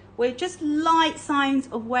 with just light signs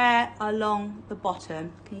of wear along the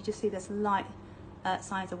bottom. Can you just see there's light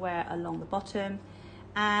signs of wear along the bottom?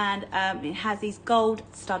 And it has these gold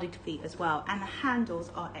studded feet as well. And the handles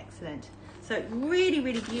are excellent. So really,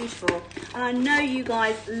 really beautiful. And I know you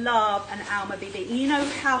guys love an Alma BB. You know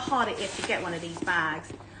how hard it is to get one of these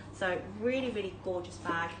bags. So really, really gorgeous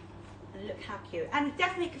bag. And look how cute. And it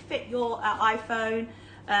definitely could fit your iPhone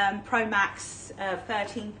Pro Max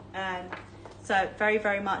 13. So very,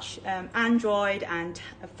 very much Android and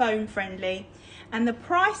phone friendly. And the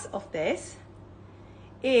price of this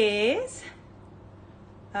is,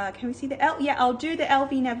 can we see the L? Yeah, I'll do the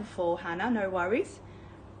LV Neverfull, Hannah, no worries.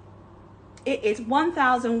 It is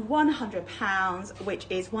 £1,100, which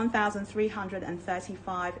is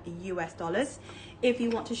 1,335 US dollars. If you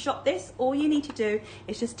want to shop this, all you need to do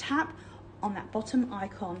is just tap on that bottom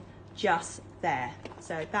icon just there.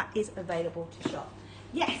 So that is available to shop.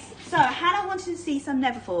 Yes, so Hannah wanted to see some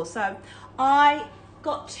Neverfull. So I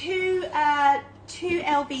got two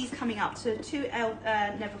LVs coming up, so two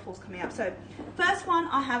Neverfulls coming up. So first one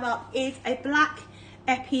I have up is a black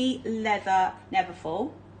Epi leather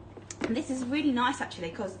Neverfull. And this is really nice actually,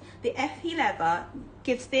 because the Epi leather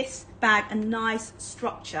gives this bag a nice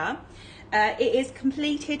structure. It is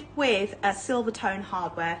completed with a silver tone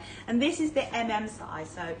hardware, and this is the MM size.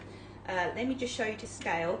 So let me just show you to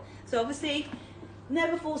scale. So obviously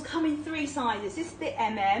Neverfulls come in three sizes. This is the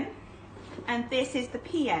MM, and this is the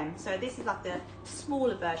PM. So this is like the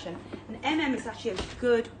smaller version. And MM is actually a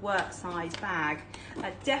good work size bag.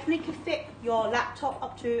 Definitely can fit your laptop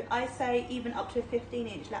up to, I say, even up to a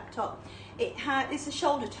 15-inch laptop. It's a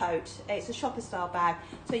shoulder tote. It's a shopper style bag,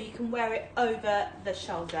 so you can wear it over the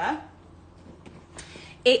shoulder.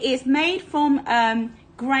 It is made from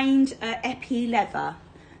grained Epi leather.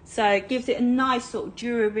 So it gives it a nice sort of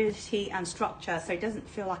durability and structure, so it doesn't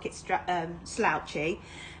feel like it's slouchy.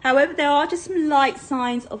 However, there are just some light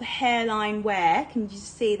signs of hairline wear. Can you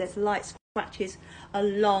see there's light scratches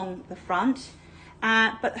along the front?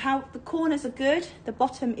 But how the corners are good. The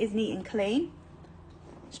bottom is neat and clean.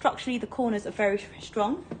 Structurally, the corners are very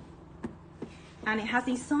strong. And it has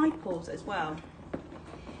these side pulls as well.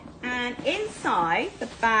 And inside, the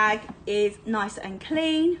bag is nice and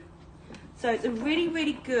clean. So it's a really,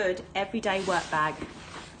 really good everyday work bag.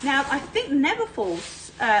 Now, I think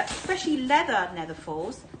Neverfulls, especially leather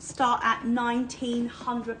Neverfulls, start at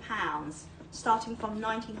 £1,900. Starting from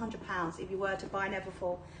 £1,900 if you were to buy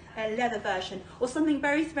Neverfull, a leather version, or something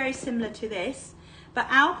very, very similar to this. But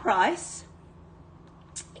our price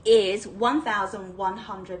is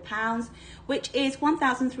 £1,100, which is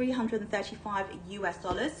 1,335 US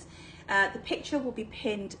dollars. The picture will be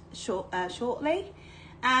pinned shortly.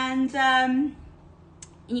 And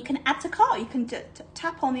you can add to cart. You can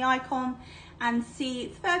tap on the icon and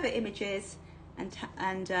see further images,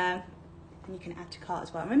 and you can add to cart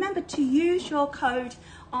as well. Remember to use your code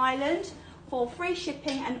ISLAND for free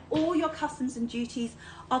shipping, and all your customs and duties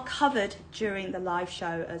are covered during the live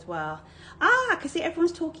show as well. I can see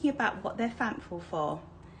everyone's talking about what they're thankful for.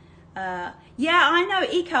 Yeah, I know,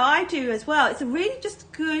 Eco, I do as well. It's a really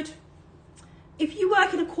just good. If you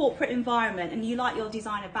work in a corporate environment and you like your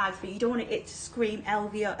designer bags, but you don't want it to scream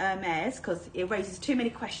LV or Hermes because it raises too many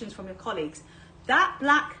questions from your colleagues, that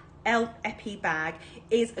black Epi bag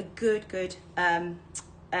is a good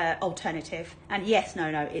alternative. And yes, no,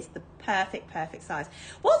 it's the perfect size.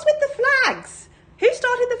 What's with the flags? Who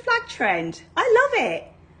started the flag trend? I love it.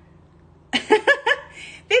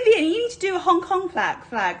 Vivian, you need to do a Hong Kong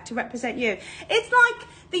flag to represent you. It's like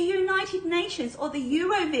the United Nations or the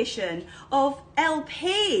Eurovision of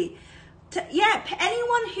LP.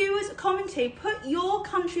 Anyone who is commenting, put your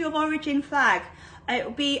country of origin flag. It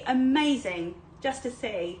would be amazing just to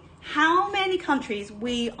see how many countries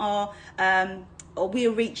we are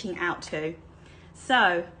reaching out to.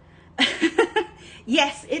 So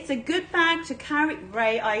yes, it's a good bag to carry.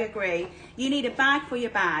 Ray, I agree. You need a bag for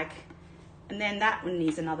your bag, and then that one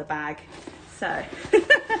needs another bag. So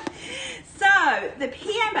so the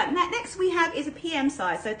PM bag. Next we have is a PM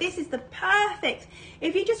size. So this is the perfect,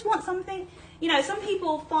 if you just want something, you know, some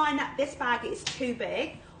people find that this bag is too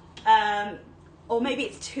big, or maybe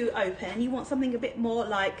it's too open. You want something a bit more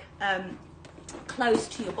like close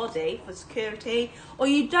to your body for security, or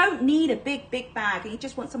you don't need a big bag and you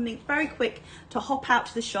just want something very quick to hop out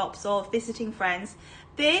to the shops or visiting friends.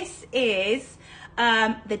 This is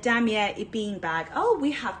the Damier Ebene bag. Oh,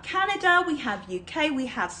 we have Canada, we have UK, we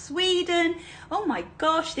have Sweden. Oh my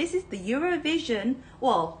gosh, this is the Eurovision,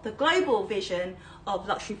 well, the global vision of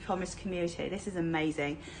Luxury Promise community. This is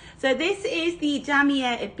amazing. So this is the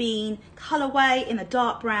Damier Ebene colorway in the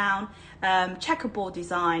dark brown, checkerboard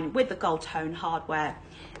design with the gold tone hardware.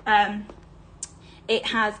 It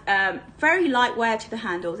has very light wear to the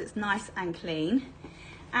handles. It's nice and clean,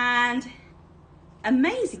 and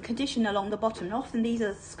amazing condition along the bottom. And often these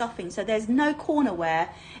are scuffing, so there's no corner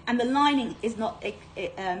wear, and the lining is not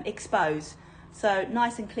exposed. So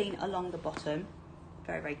nice and clean along the bottom.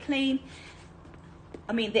 Very clean.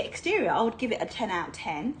 I mean, the exterior, I would give it a 10 out of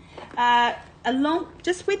 10.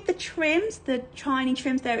 Just with the trims, the shiny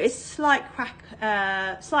trims, there is slight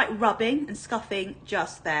rubbing and scuffing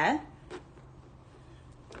just there.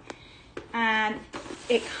 And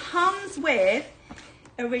it comes with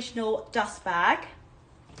original dust bag,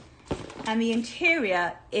 and the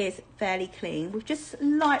interior is fairly clean with just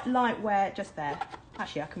light wear just there.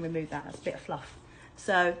 Actually, I can remove that. That's a bit of fluff.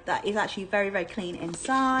 So that is actually very clean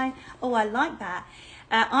inside. Oh, I like that.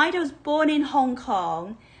 Ida was born in Hong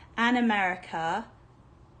Kong and America,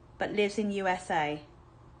 but lives in USA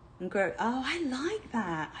and grew. Oh, I like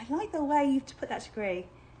that. I like the way you've put that degree.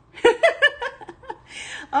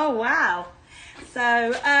 Oh wow.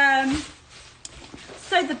 So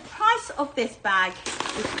so the price of this bag,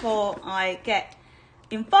 before I get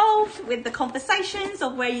involved with the conversations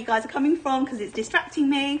of where you guys are coming from, because it's distracting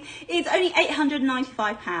me, is only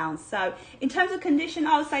 £895. So in terms of condition,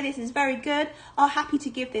 I would say this is very good. I'm happy to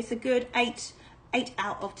give this a good 8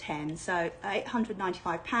 out of 10. So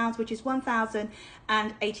 £895, which is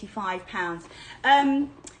 £1,085.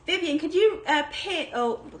 Vivian, could you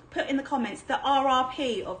put in the comments the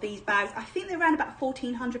RRP of these bags? I think they're around about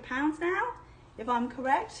 £1,400 now, if I'm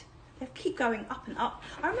correct. They keep going up and up.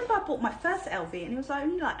 I remember I bought my first LV and it was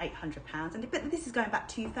only like £800, and but this is going back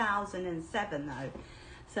 2007 though.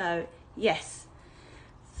 So yes.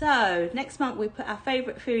 So next month we put our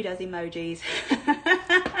favourite food as emojis.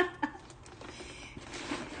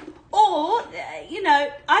 Or you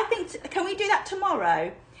know, I think, can we do that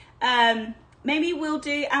tomorrow? Maybe we'll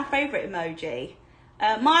do our favourite emoji.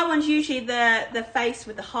 My one's usually the face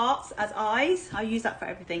with the hearts as eyes. I use that for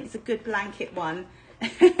everything. It's a good blanket one.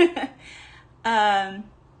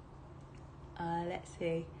 Let's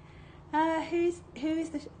see. Who is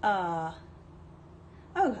the...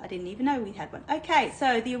 Oh, I didn't even know we had one. Okay,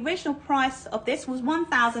 so the original price of this was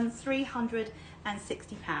 £1,360.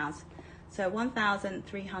 So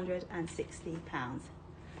 £1,360.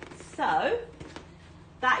 So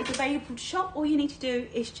that is available to shop. All you need to do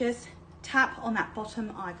is just tap on that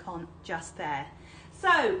bottom icon just there.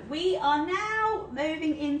 So we are now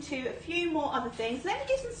moving into a few more other things. Let me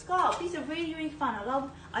do some scarves. These are really, really fun.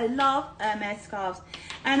 I love Hermes scarves.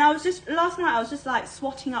 And last night I was just like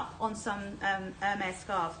swatting up on some Hermes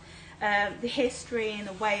scarves, the history and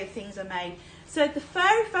the way of things are made. So the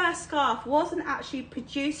very first scarf wasn't actually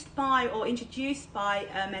produced by or introduced by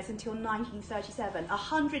Hermes until 1937,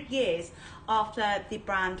 100 years after the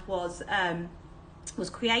brand was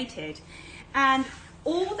created. And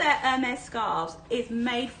all their Hermes scarves is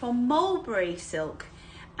made from mulberry silk.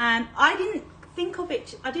 And I didn't think of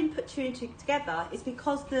it, I didn't put two and two together. It's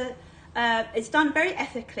because it's done very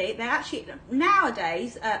ethically. They actually,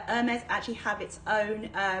 nowadays, Hermes actually have its own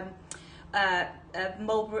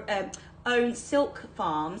own silk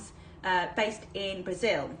farms based in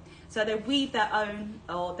Brazil. So they weave their own,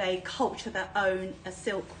 or they culture their own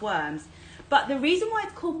silkworms. But the reason why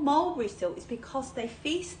it's called mulberry silk is because they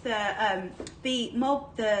feast the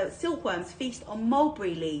silkworms feast on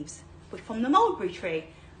mulberry leaves from the mulberry tree.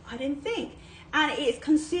 I didn't think, and it is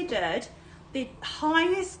considered the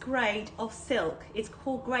highest grade of silk. It's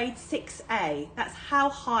called grade 6A. That's how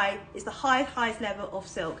high is the highest level of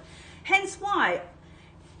silk. Hence why,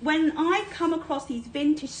 when I come across these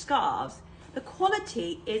vintage scarves, the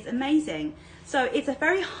quality is amazing. So it's a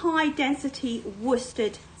very high density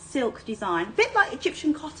worsted silk design, a bit like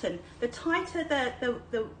Egyptian cotton. The tighter the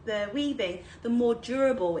weaving, the more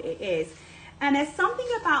durable it is. And there's something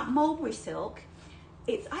about mulberry silk,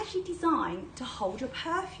 it's actually designed to hold your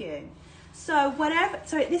perfume. So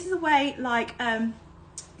this is a way like,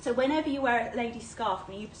 so whenever you wear a lady's scarf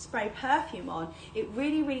and you spray perfume on, it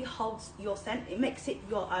really, really holds your scent. It makes it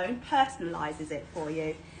your own, personalizes it for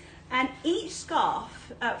you. And each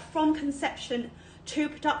scarf, from conception to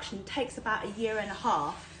production, takes about 1.5 years.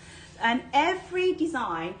 And every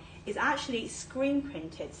design is actually screen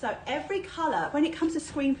printed. So every color, when it comes to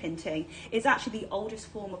screen printing, is actually the oldest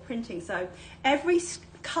form of printing. So every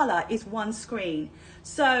color is one screen.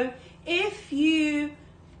 So if you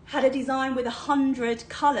had a design with 100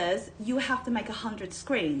 colors, you have to make 100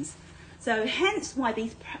 screens. So hence why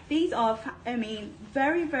these are, I mean,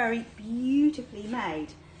 very, very beautifully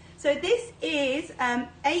made. So this is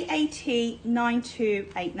AAT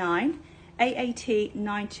 9289. AAT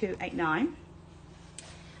 9289,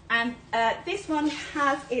 and this one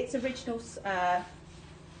has its original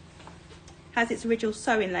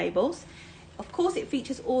sewing labels. Of course, it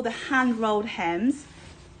features all the hand-rolled hems.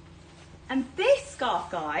 And this scarf,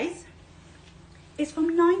 guys, is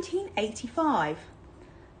from 1985.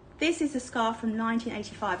 This is a scarf from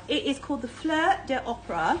 1985. It is called the Fleur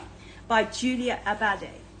d'Opera by Julia Abade.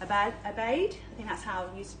 I think that's how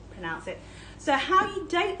you pronounce it. So how you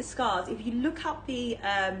date the scarves, if you look up the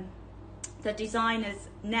designer's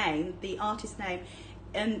name, the artist's name,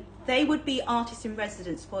 and they would be artists in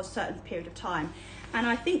residence for a certain period of time. And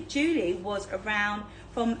I think Julie was around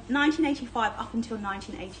from 1985 up until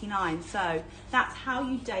 1989. So that's how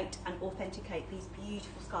you date and authenticate these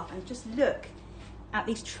beautiful scarves. And just look at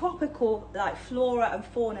these tropical, like flora and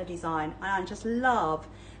fauna design. And I just love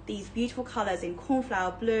these beautiful colors in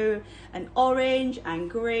cornflower blue and orange and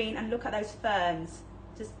green, and look at those ferns,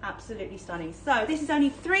 just absolutely stunning. So this is only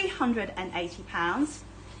 £380,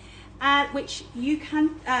 which you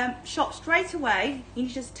can shop straight away. You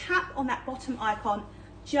just tap on that bottom icon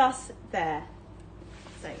just there.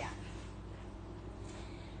 So yeah.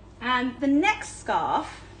 And the next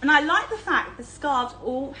scarf, and I like the fact the scarves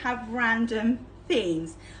all have random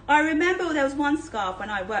themes. I remember there was one scarf when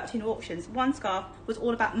I worked in auctions. One scarf was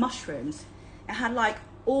all about mushrooms. It had like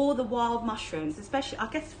all the wild mushrooms, especially, I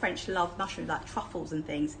guess French love mushrooms like truffles and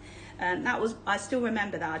things. And that was, I still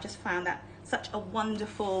remember that. I just found that such a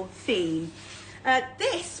wonderful theme.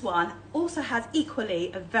 This one also has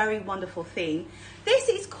equally a very wonderful theme. This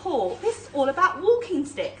is all about walking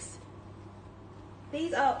sticks.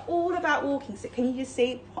 These are all about walking sticks. Can you just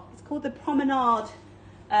see? It's called the Promenade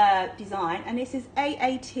design, and this is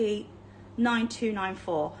AAT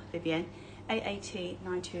 9294, Vivian. AAT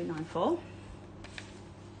 9294.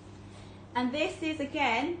 And this is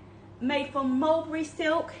again made from mulberry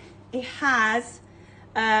silk, it has,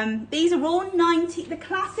 these are all 90, the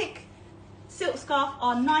classic silk scarf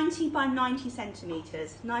are 90 by 90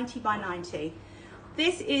 centimeters, 90 by 90.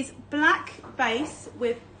 This is black base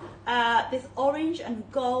with this orange and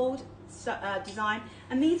gold design,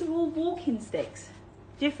 and these are all walking sticks,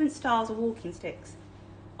 different styles of walking sticks.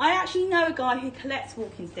 I actually know a guy who collects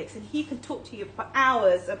walking sticks, and he can talk to you for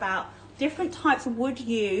hours about different types of wood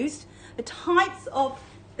used, the types of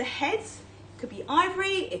the heads. It could be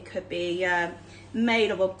ivory, it could be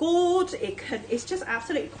made of a gourd, it's just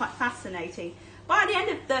absolutely quite fascinating. But at the end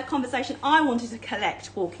of the conversation, I wanted to collect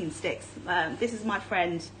walking sticks. This is my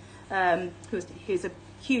friend who's a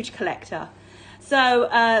huge collector. So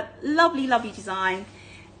lovely, lovely design.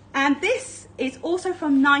 And this is also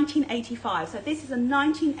from 1985. So this is a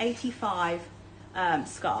 1985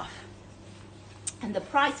 scarf. And the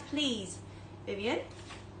price, please, Vivian.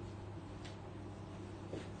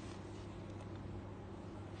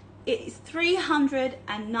 It is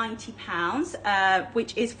 £390,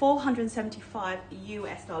 which is 475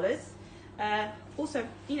 US dollars. Also,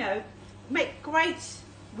 you know, make great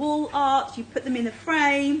wool art. You put them in the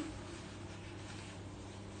frame,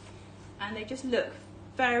 and they just look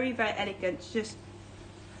very, very elegant. Just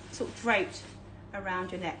sort of draped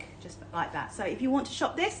around your neck, just like that. So, if you want to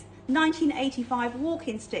shop this 1985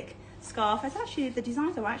 walking stick scarf, it's actually, the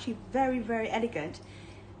designs are actually very, very elegant.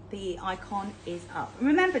 The icon is up.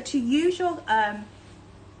 Remember to use your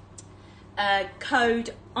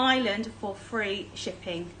code ISLAND for free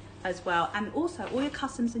shipping as well, and also all your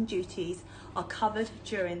customs and duties are covered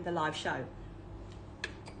during the live show.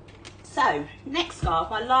 So next scarf,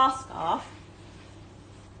 my last scarf,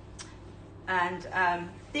 and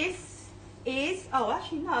this is, oh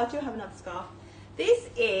actually no, I do have another scarf. This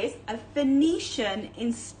is a Venetian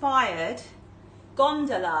inspired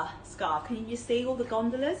gondola scarf. Can you see all the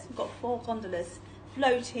gondolas? We've got 4 gondolas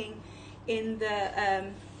floating in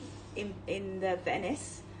the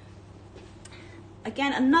Venice.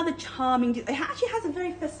 Again, another charming. It actually has a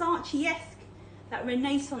very Versace-esque, that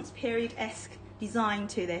Renaissance period-esque design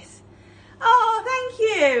to this. Oh, thank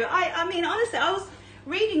you. I mean, honestly, I was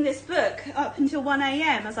reading this book up until 1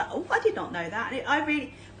 AM. I was like, oh, I did not know that. I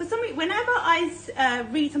really, for some reason, whenever I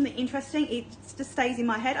read something interesting, it just stays in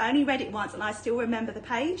my head. I only read it once and I still remember the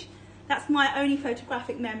page. That's my only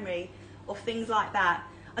photographic memory of things like that.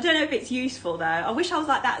 I don't know if it's useful though. I wish I was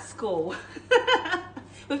like that at school.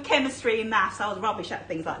 With chemistry and maths, I was rubbish at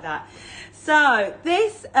things like that. So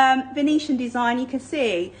this Venetian design, you can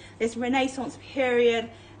see this Renaissance period,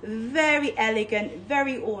 very elegant,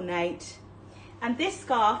 very ornate. And this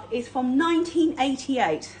scarf is from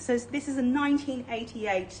 1988. So this is a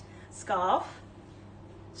 1988 scarf.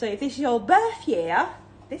 So if this is your birth year,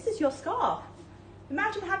 this is your scarf.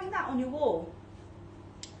 Imagine having that on your wall.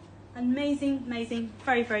 Amazing, amazing,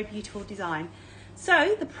 very, very beautiful design.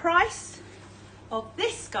 So the price of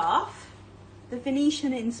this scarf, the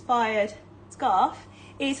Venetian inspired scarf,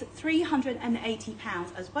 is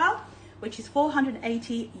 £380 as well, which is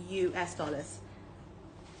 480 US dollars.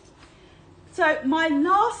 So my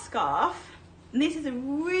last scarf, and this is a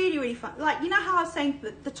really, really fun, like, you know how I was saying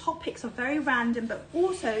that the topics are very random, but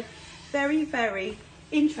also very, very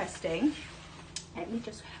interesting. Let me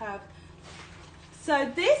just have,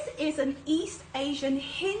 so this is an East Asian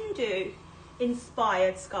Hindu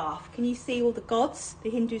inspired scarf. Can you see all the gods, the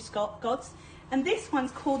Hindu gods? And this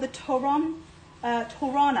one's called the Torana.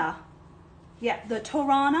 Yeah, the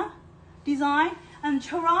Torana design. And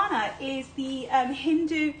Torana is the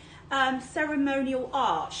Hindu ceremonial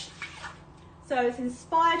arch. So it's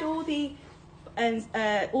inspired all the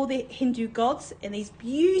Hindu gods in these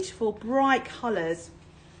beautiful bright colours.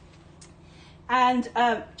 And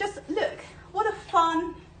just look, what a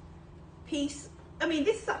fun piece. I mean,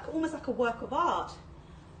 this is like, almost like a work of art.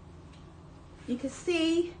 You can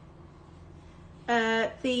see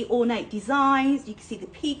the ornate designs, you can see the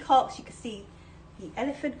peacocks, you can see the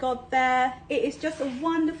elephant god there. It is just a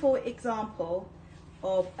wonderful example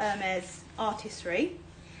of Hermes artistry.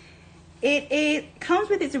 It comes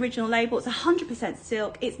with its original label. It's 100%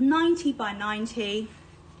 silk. It's 90 by 90.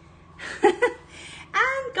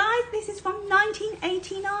 And guys, this is from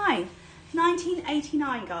 1989.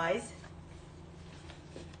 1989, guys.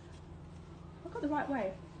 I got the right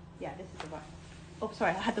way. Yeah, this is the right. Oh,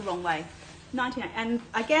 sorry, I had the wrong way. 99. And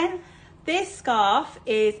again, this scarf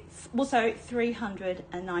is also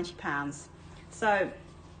 £390. So,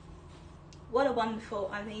 what a wonderful,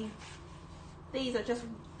 I mean, these are just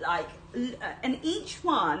like, and each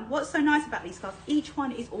one, what's so nice about these scarves, each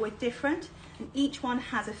one is always different, and each one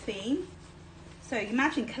has a theme. So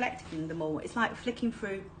imagine collecting them all. It's like flicking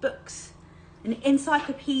through books, an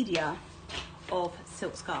encyclopedia of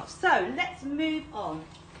silk scarves. So let's move on.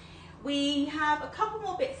 We have a couple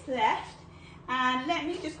more bits left, and let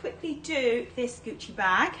me just quickly do this Gucci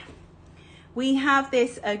bag. We have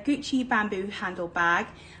this Gucci bamboo handle bag,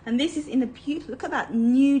 and this is in a beautiful, look at that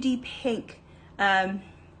nudie pink.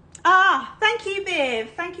 Thank you,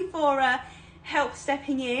 Viv. Thank you for help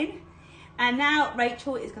stepping in. And now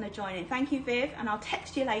Rachel is going to join in. Thank you, Viv, and I'll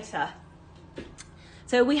text you later.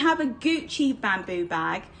 So we have a Gucci bamboo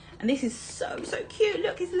bag, and this is so cute.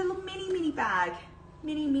 Look, it's a little mini bag.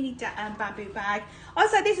 Mini bamboo bag.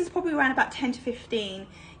 Also, this is probably around about 10 to 15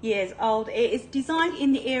 years old. It is designed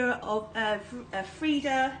in the era of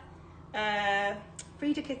Frida. I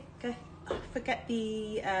forget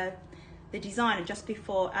the designer, just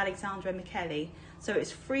before Alexandra Michele. So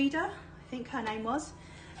it's Frida, I think her name was.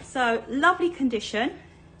 So lovely condition.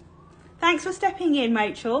 Thanks for stepping in,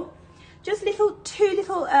 Rachel. Just three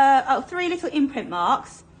little imprint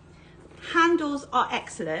marks. Handles are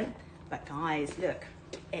excellent. But guys, look,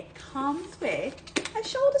 it comes with a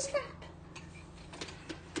shoulder strap.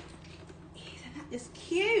 Isn't that just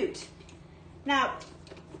cute? Now,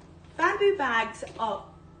 bamboo bags are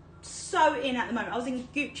so in at the moment. I was in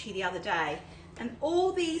Gucci the other day, and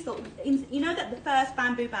all these, you know that the first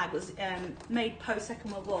bamboo bag was made post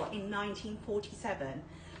Second World War in 1947.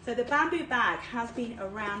 So the bamboo bag has been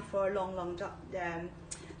around for a long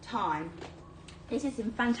time. This is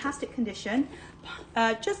in fantastic condition.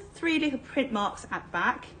 Just three little print marks at the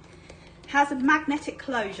back. Has a magnetic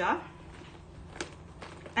closure.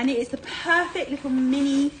 And it is the perfect little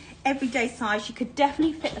mini everyday size. You could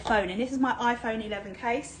definitely fit the phone in. This is my iPhone 11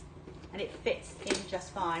 case, and it fits in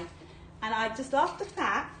just fine. And I just love the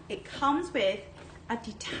fact it comes with a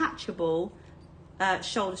detachable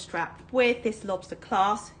shoulder strap with this lobster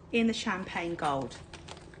clasp in the champagne gold.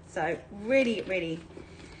 So really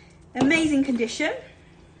amazing condition.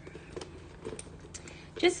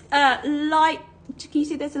 Just light, can you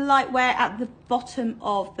see there's a light wear at the bottom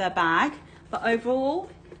of the bag, but overall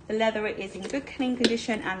the leather is in good clean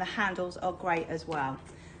condition, and the handles are great as well.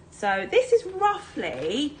 So this is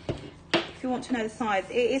roughly, if you want to know the size,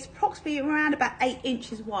 it is approximately around about 8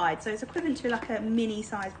 inches wide. So it's equivalent to like a mini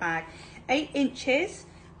size bag. 8 inches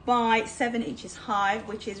by 7 inches high,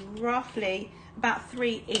 which is roughly about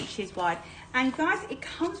 3 inches wide. And guys, it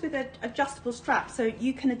comes with an adjustable strap, so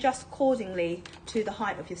you can adjust accordingly to the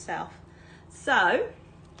height of yourself. So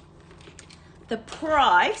the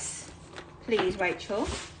price, please, Rachel.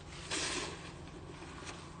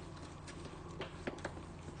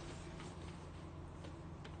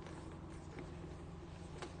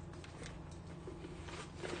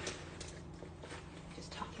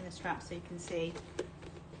 Just tuck in the strap so you can see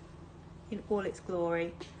in all its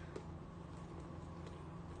glory.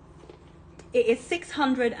 It is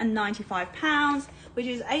 £695, which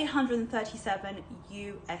is 837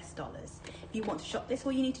 US dollars. If you want to shop this,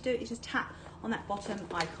 all you need to do is just tap on that bottom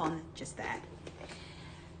icon just there.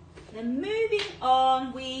 Then moving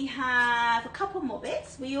on, we have a couple more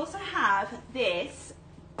bits. We also have this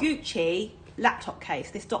Gucci laptop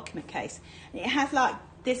case, this document case. And it has like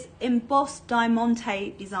this embossed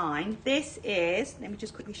diamante design. This is, let me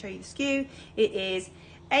just quickly show you the SKU. It is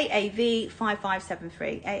AAV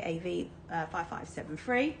 5573, AAV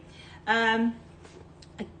 5573.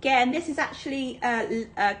 Again, this is actually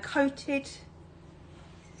coated,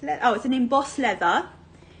 it's an embossed leather,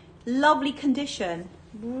 lovely condition,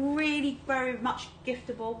 really very much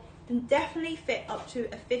giftable, can definitely fit up to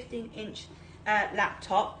a 15-inch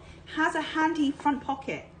laptop. Has a handy front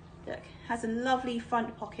pocket, look, has a lovely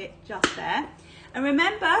front pocket just there. And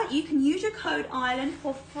remember, you can use your code ISLAND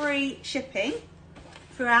for free shipping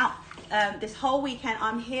throughout this whole weekend.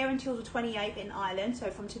 I'm here until the 28th in Ireland, so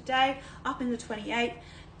from today up in the 28th,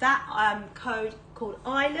 that code called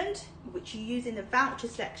ISLAND, which you use in the voucher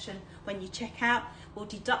section when you check out, will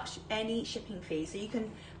deduct any shipping fees. So you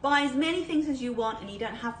can buy as many things as you want, and you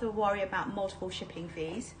don't have to worry about multiple shipping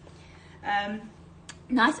fees.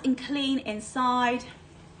 Nice and clean inside,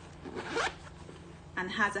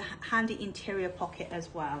 and has a handy interior pocket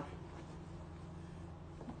as well,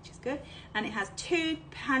 which is good. And it has 2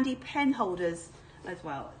 handy pen holders as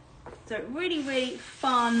well. So really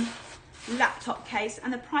fun laptop case.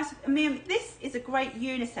 And the price, I mean, this is a great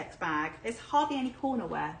unisex bag. There's hardly any corner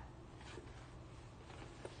wear.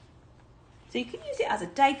 So you can use it as a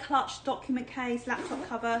day clutch, document case, laptop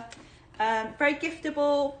cover. Very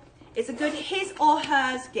giftable. It's a good his or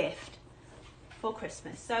hers gift for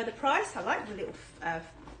Christmas. So the price, I like the little,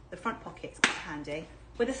 the front pocket's quite handy.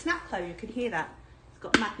 With a snap closure, you can hear that.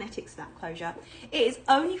 got magnetic snap closure. It is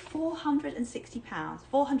only £460,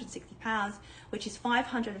 £460, which is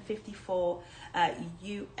 554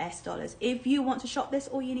 US dollars. If you want to shop this,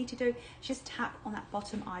 all you need to do is just tap on that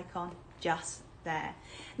bottom icon just there.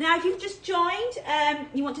 Now, if you've just joined,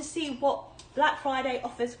 you want to see what Black Friday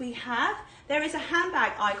offers we have, there is a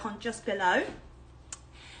handbag icon just below.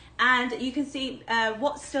 And you can see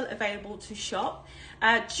what's still available to shop.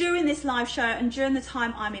 During this live show and during the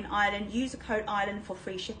time I'm in Ireland, use the code ISLAND for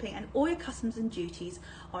free shipping, and all your customs and duties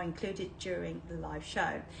are included during the live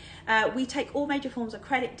show. We take all major forms of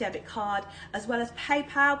credit, debit card, as well as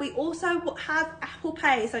PayPal. We also have Apple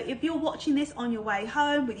Pay. So if you're watching this on your way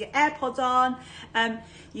home with your AirPods on,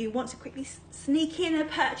 you want to quickly sneak in a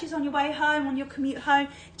purchase on your way home, on your commute home,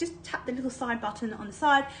 just tap the little side button on the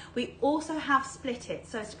side. We also have Split It.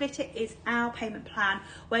 So Split It is our payment plan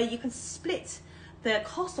where you can split the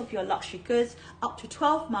cost of your luxury goods up to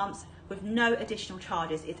 12 months with no additional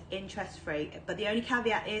charges. It's interest free, but the only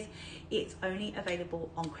caveat is it's only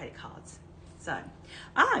available on credit cards. So,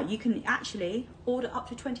 you can actually order up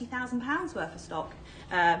to £20,000 worth of stock,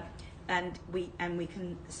 and we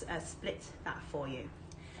can split that for you.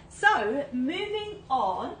 So, moving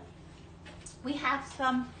on, we have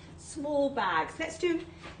some small bags. Let's do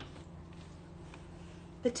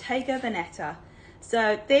Bottega Veneta.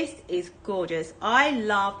 So this is gorgeous. I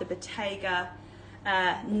love the Bottega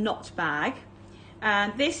knot bag.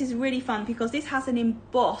 And this is really fun because this has an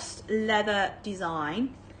embossed leather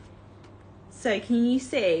design. So can you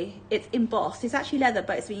see it's embossed? It's actually leather,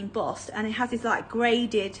 but it's been embossed, and it has this like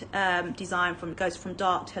graded design goes from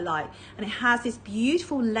dark to light, and it has this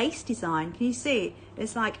beautiful lace design. Can you see?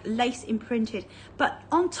 It's like lace imprinted, but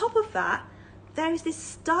on top of that, there is this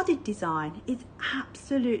studded design. It's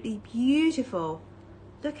absolutely beautiful.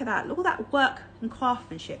 Look at that, look at that work and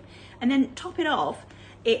craftsmanship. And then top it off,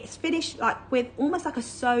 it's finished like with almost like a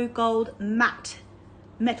so gold matte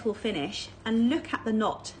metal finish. And look at the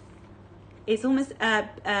knot. It's almost,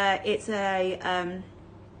 it's a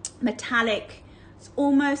metallic, it's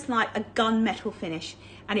almost like a gunmetal finish.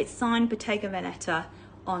 And it's signed Bottega Veneta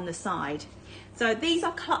on the side. So these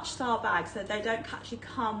are clutch style bags, so they don't actually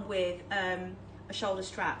come with a shoulder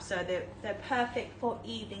strap. So they're perfect for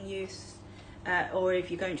evening use. Or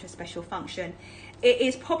if you're going to a special function. It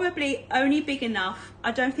is probably only big enough.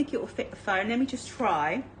 I don't think it will fit the phone. Let me just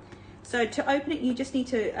try. So to open it, you just need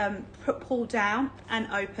to pull down and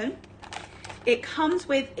open. It comes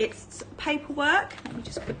with its paperwork. Let me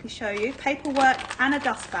just quickly show you. Paperwork and a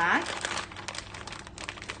dust bag.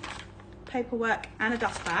 Paperwork and a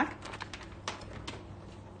dust bag.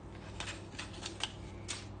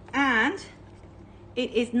 And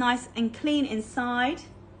it is nice and clean inside.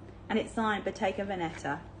 And it's signed Bottega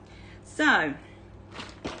Veneta. So,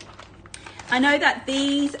 I know that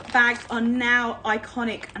these bags are now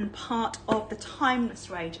iconic and part of the timeless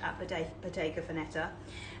range at Bottega Veneta.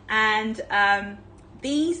 And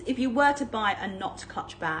these, if you were to buy a knot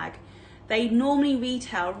clutch bag, they normally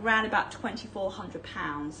retail around about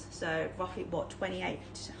 £2,400. So roughly what,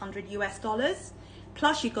 2,800 US dollars?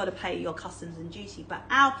 Plus you've got to pay your customs and duty. But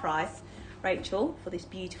our price, Rachel, for this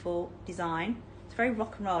beautiful design, it's very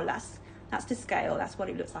rock and roll. That's to scale. That's what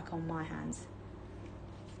it looks like on my hands.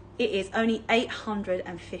 It is only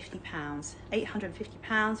 £850.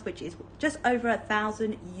 £850, which is just over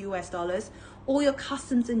 1,000 US dollars. All your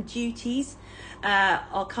customs and duties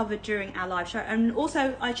are covered during our live show. And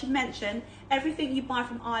also, I should mention, everything you buy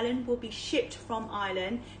from Ireland will be shipped from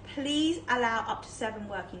Ireland. Please allow up to 7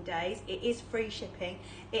 working days. It is free shipping.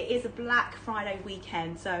 It is a Black Friday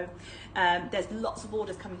weekend, so there's lots of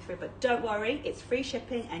orders coming through, but don't worry, it's free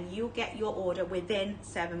shipping and you'll get your order within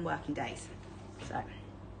 7 working days. So,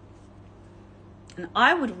 and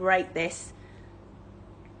I would rate this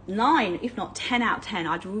 9, if not 10 out of 10.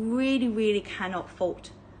 I really cannot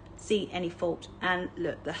see any fault. And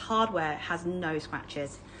look, the hardware has no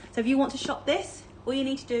scratches. So if you want to shop this, all you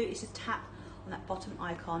need to do is just tap on that bottom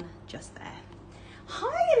icon just there.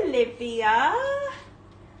 Hi, Olivia.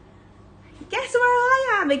 Guess where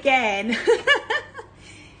I am again?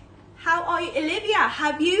 How are you, Olivia?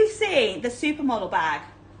 Have you seen the supermodel bag?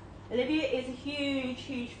 Olivia is a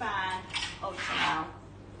huge fan of Chanel.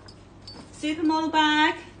 Supermodel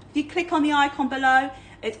bag. If you click on the icon below,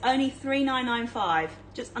 it's only $3,995,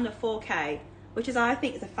 just under 4K, which is, I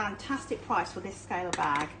think, is a fantastic price for this scale of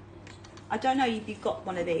bag. I don't know if you've got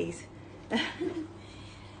one of these.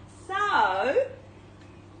 So,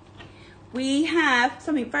 we have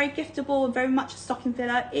something very giftable and very much a stocking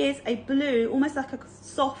filler. Is a blue, almost like a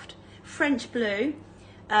soft French blue,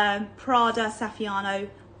 Prada Saffiano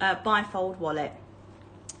bifold wallet.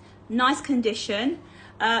 Nice condition.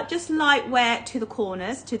 just light wear to the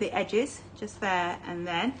corners, to the edges, just there and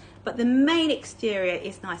then. But the main exterior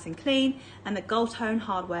is nice and clean, and the gold tone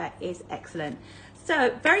hardware is excellent.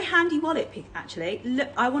 So very handy wallet pick actually. Look,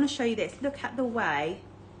 I want to show you this. Look at the way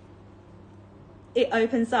it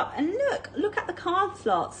opens up, and look at the card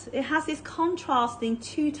slots. It has this contrasting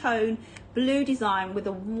two-tone blue design with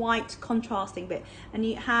a white contrasting bit, and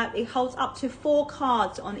it holds up to 4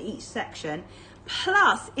 cards on each section.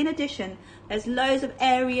 Plus, in addition, there's loads of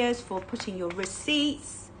areas for putting your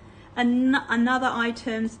receipts and other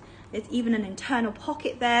items. There's even an internal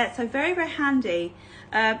pocket there, so very, very handy.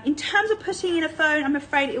 In terms of putting in a phone, I'm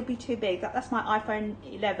afraid it'll be too big. That's my iPhone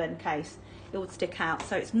 11 case. It would stick out,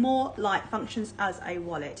 so it's more like functions as a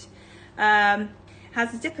wallet.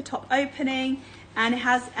 Has a zipper top opening, and it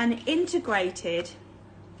has an integrated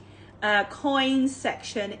coins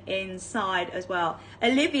section inside as well.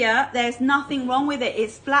 Olivia, there's nothing wrong with it.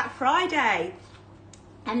 It's Black Friday,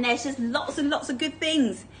 and there's just lots and lots of good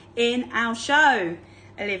things in our show,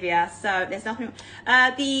 Olivia, so there's nothing.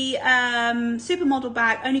 The supermodel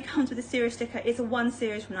bag only comes with a series sticker. It's a 1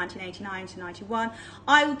 series from 1989 to 91.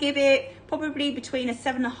 I will give it probably between a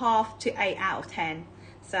 7.5 to 8 out of 10.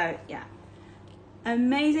 So yeah,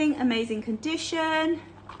 amazing, amazing condition,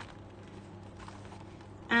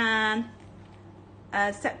 and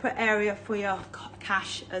a separate area for your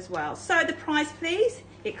cash as well. So the price, please.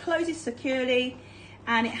 It closes securely,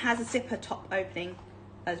 and it has a zipper top opening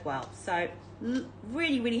as well. So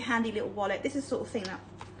really, really handy little wallet. This is the sort of thing that,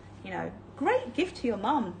 you know, great gift to your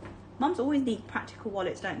mum. Mums always need practical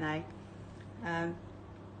wallets, don't they?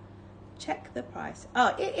 Check the price.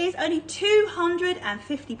 Oh, it is only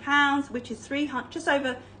 £250, which is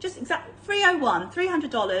exactly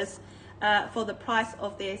 $300 for the price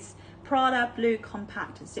of this Prada blue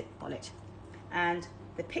compact zip wallet. And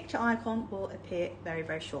the picture icon will appear very,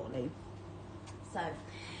 very shortly. So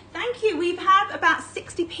thank you. We've had about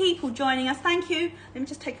 60 people joining us. Thank you. Let me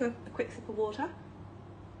just take a quick sip of water.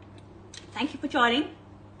 Thank you for joining.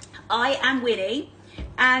 I am Winnie,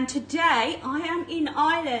 and today I am in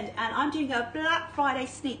Ireland, and I'm doing a Black Friday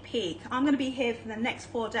sneak peek. I'm going to be here for the next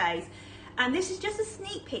 4 days, and this is just a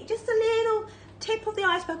sneak peek, just a little tip of the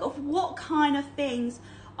iceberg of what kind of things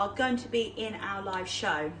are going to be in our live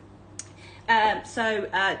show. So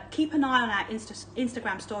keep an eye on our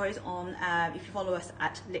Instagram stories on if you follow us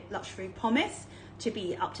at Luxury Promise to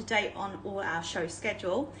be up to date on all our show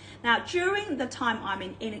schedule. Now, during the time I'm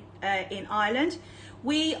in Ireland,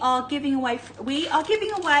 we are giving away free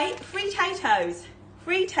Taytos.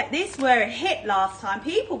 These were a hit last time.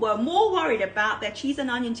 People were more worried about their cheese and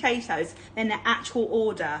onion Taytos than their actual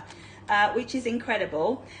order. Which is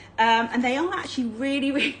incredible, and they are actually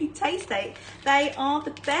really, really tasty. They are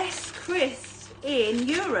the best crisps in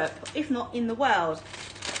Europe, if not in the world.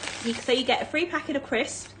 So you get a free packet of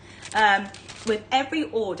crisps with every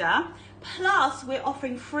order, plus we're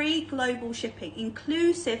offering free global shipping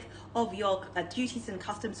inclusive of your duties and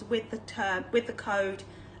customs with the code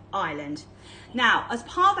Ireland. Now, as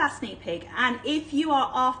part of our sneak peek, and if you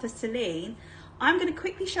are after Celine, I'm going to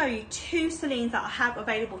quickly show you 2 Celines that I have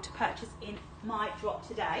available to purchase in my drop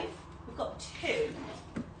today. We've got 2.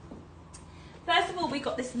 First of all, we've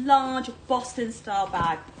got this large Boston style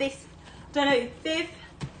bag. This, don't know, Viv,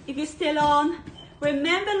 if you're still on,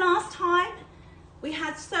 remember last time we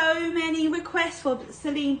had so many requests for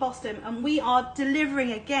Celine Boston, and we are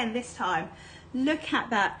delivering again this time. Look at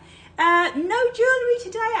that. No jewellery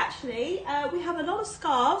today, actually. We have a lot of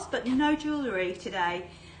scarves, but no jewellery today.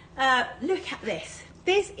 Look at this.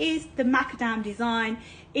 This is the macadam design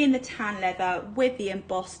in the tan leather with the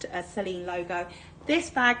embossed Celine logo.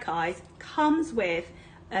 This bag, guys, comes with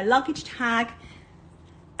a luggage tag,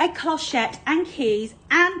 a clochette and keys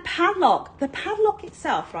and padlock. The padlock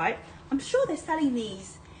itself, right? I'm sure they're selling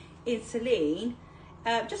these in Celine.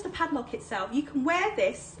 Just the padlock itself. You can wear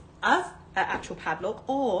this as an actual padlock,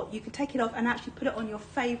 or you can take it off and actually put it on your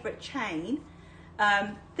favourite chain.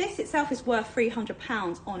 This itself is worth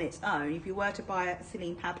 £300 on its own if you were to buy a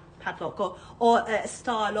Celine padlock or a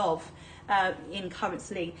style of in current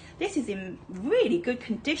Celine. This is in really good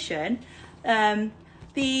condition.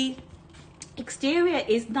 The exterior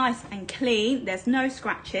is nice and clean. There's no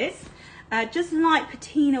scratches. Just light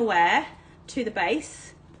patina wear to the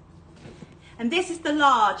base. And this is the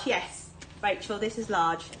large. Yes, Rachel, this is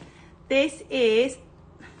large. This is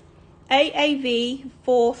AAV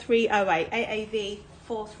 4308, AAV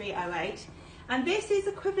 4308, and this is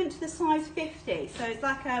equivalent to the size 50, so it's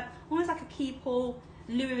like almost like a Keepall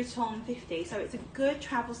Louis Vuitton 50, so it's a good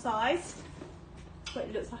travel size. That's what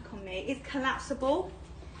it looks like on me. It's collapsible,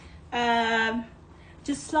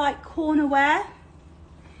 just like corner wear.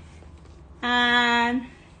 And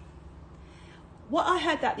what I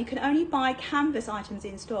heard that you can only buy canvas items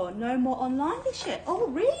in store, no more online this year. Oh,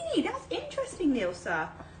 really? That's interesting, Nilsa.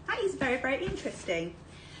 That is very, very interesting.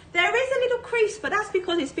 There is a little crease, but that's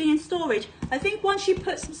because it's been in storage. I think once you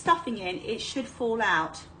put some stuffing in, it should fall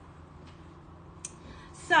out.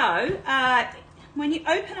 So, when you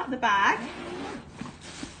open up the bag,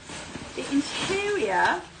 the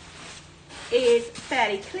interior is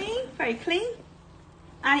fairly clean, very clean.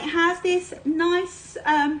 And it has this nice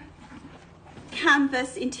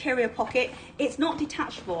canvas interior pocket. It's not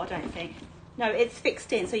detachable, I don't think. No, it's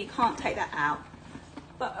fixed in, so you can't take that out.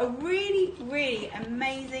 But a really, really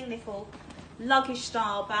amazing little luggage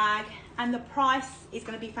style bag, and the price is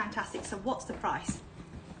going to be fantastic. So what's the price?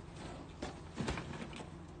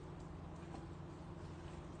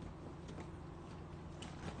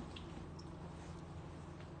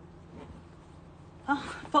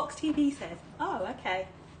 Oh, Fox TV says. Oh, okay.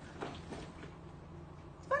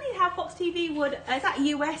 It's funny how Fox TV would, is that a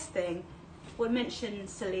US thing, would mention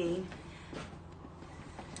Celine.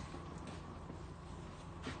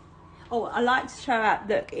 Oh, I like to show out,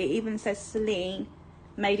 look, it even says Celine,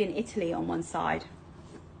 made in Italy on one side.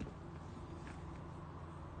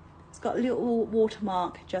 It's got a little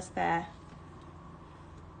watermark just there.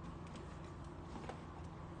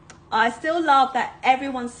 I still love that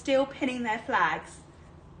everyone's still pinning their flags.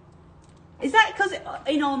 Is that because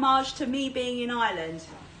in homage to me being in Ireland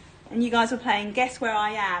and you guys were playing Guess Where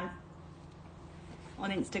I Am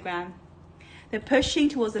on Instagram? They're pushing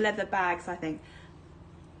towards the leather bags, I think.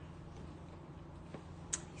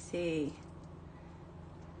 See.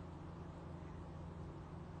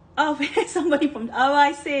 Oh, somebody from, oh,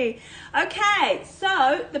 I see. Okay,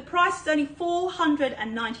 so the price is only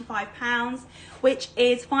 £495, which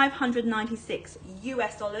is 596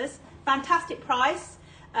 US dollars. Fantastic price.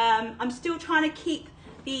 I'm still trying to keep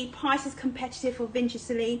the prices competitive for vintage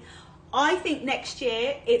Celine. I think next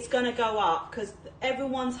year it's going to go up because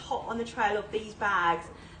everyone's hot on the trail of these bags.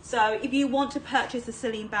 So if you want to purchase a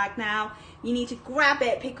Celine bag now, you need to grab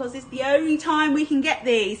it because it's the only time we can get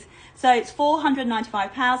these. So it's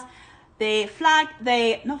 £495. The flag,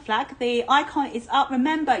 the icon is up.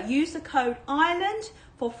 Remember, use the code ISLAND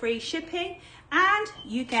for free shipping and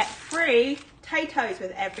you get free potatoes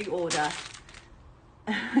with every order.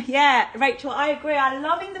 Yeah, Rachel, I agree. I'm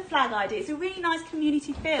loving the flag idea. It's a really nice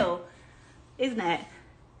community feel, isn't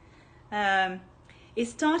it? It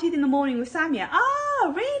started in the morning with Samia.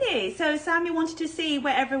 Oh, really? So Samia wanted to see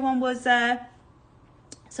where everyone was,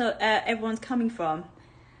 everyone's coming from.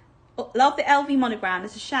 Oh, love the LV monogram.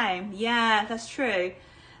 It's a shame. Yeah, that's true.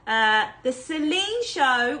 The Celine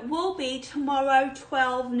show will be tomorrow,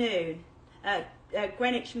 12 noon,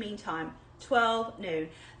 Greenwich Mean Time, 12 noon.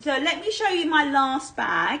 So let me show you my last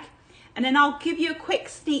bag, and then I'll give you a quick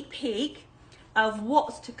sneak peek of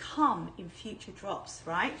what's to come in future drops,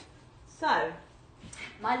 right? So,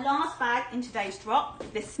 my last bag in today's drop,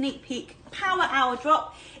 this sneak peek power hour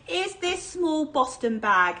drop, is this small Boston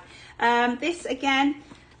bag. This again,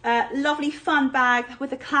 lovely fun bag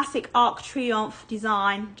with a classic Arc Triomphe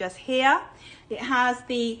design just here. It has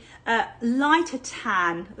the lighter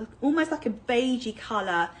tan, almost like a beigey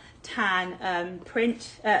colour tan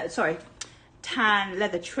tan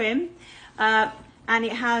leather trim. And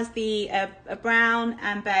it has the brown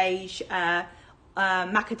and beige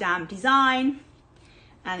macadam design.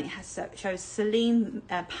 And it has shows Celine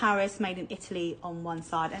Paris made in Italy on one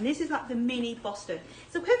side, and this is like the mini Boston.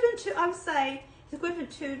 It's equivalent to, I would say, it's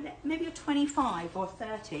equivalent to maybe a 25 or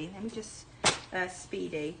 30. Let me just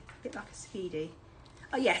speedy, a bit like a speedy.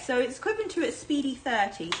 Oh yeah, so it's equivalent to a speedy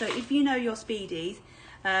 30. So if you know your speedies,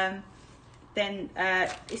 then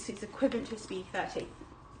it's equivalent to a speedy 30.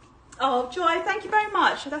 Oh, Joy, thank you very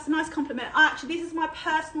much. That's a nice compliment. Actually, this is my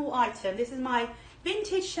personal item. This is my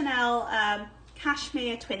vintage Chanel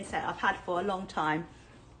cashmere twin set I've had for a long time.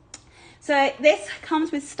 So this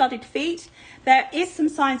comes with studded feet. There is some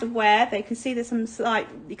signs of wear. You can see there's some slight,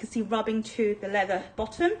 you can see rubbing to the leather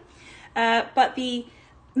bottom. But the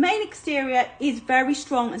main exterior is very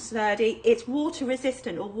strong and sturdy. It's water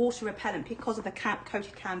resistant or water repellent because of the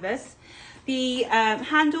coated canvas. The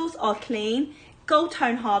handles are clean, gold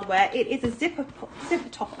tone hardware. It is a zipper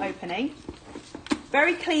top opening.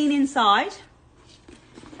 Very clean inside.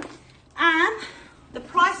 And the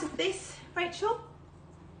price of this, Rachel?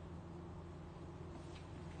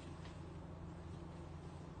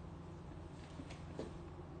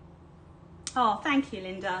 Oh, thank you,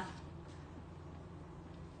 Linda.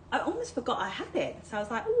 I almost forgot I had it. So I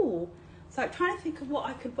was like, ooh. So I'm trying to think of what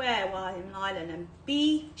I could wear while I'm in Ireland and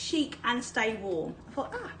be chic and stay warm. I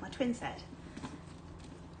thought, my twin set.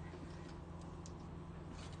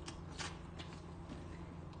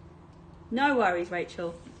 No worries,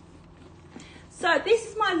 Rachel. So this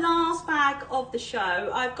is my last bag of the show.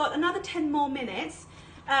 I've got another 10 more minutes.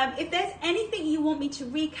 If there's anything you want me to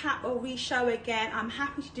recap or re-show again, I'm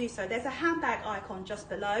happy to do so. There's a handbag icon just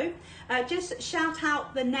below. Just shout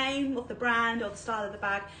out the name of the brand or the style of the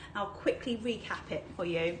bag. I'll quickly recap it for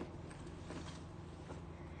you.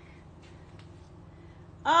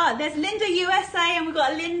 Ah, there's Linda USA and we've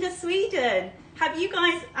got Linda Sweden. Have you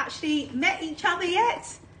guys actually met each other yet?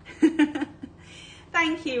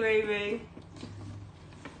 Thank you, Ruru.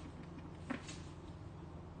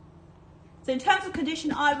 So in terms of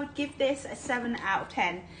condition, I would give this a 7 out of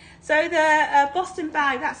 10. So the Boston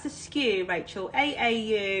bag, that's the SKU, Rachel,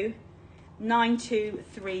 AAU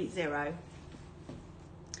 9230.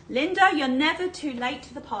 Linda, you're never too late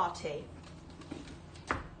to the party.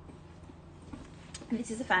 And this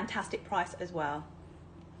is a fantastic price as well.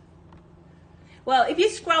 Well, if you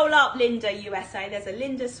scroll up Linda USA, there's a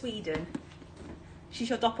Linda Sweden. She's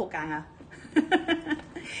your doppelganger.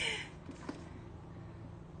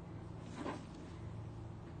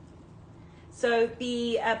 So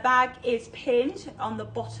the bag is pinned on the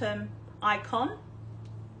bottom icon.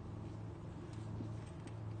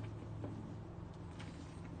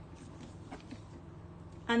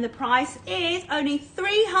 And the price is only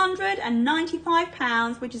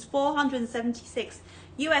 £395, which is 476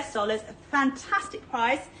 US dollars. A fantastic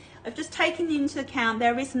price. I've just taken into account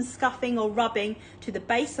there is some scuffing or rubbing to the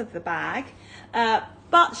base of the bag,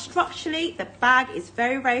 but structurally the bag is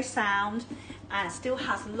very, very sound and it still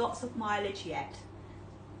has lots of mileage yet.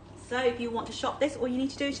 So if you want to shop this, all you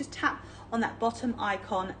need to do is just tap on that bottom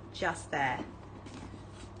icon just there.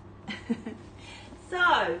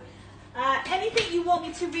 So anything you want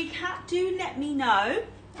me to recap, do let me know.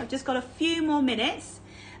 I've just got a few more minutes.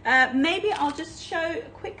 Maybe I'll just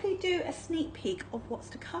quickly do a sneak peek of what's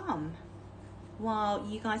to come while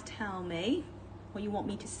you guys tell me what you want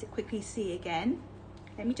me to quickly see again.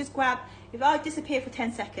 Let me just grab, if I disappear for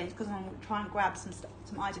 10 seconds because I'm trying to grab some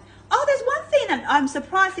items. Oh, there's one thing that I'm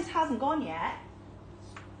surprised this hasn't gone yet.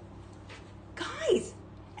 Guys,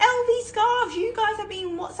 LV scarves. You guys have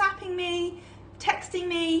been WhatsApping me, texting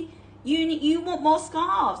me. You want more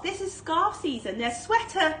scarves. This is scarf season. There's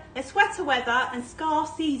sweater weather and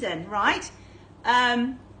scarf season, right?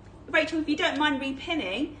 Rachel, if you don't mind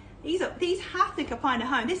repinning, these have to find a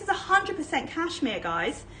home. This is 100% cashmere,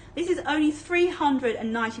 guys. This is only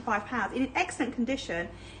 £395 in excellent condition.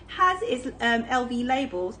 Has its LV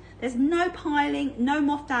labels. There's no piling, no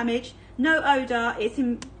moth damage, no odor. It's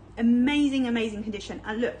in amazing, amazing condition.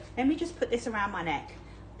 And look, let me just put this around my neck.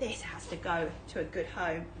 This has to go to a good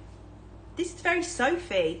home. This is very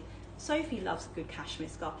Sophie. Sophie loves a good cashmere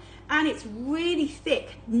scarf. And it's really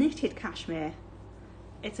thick, knitted cashmere.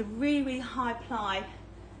 It's a really, really high ply.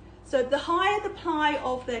 So the higher the ply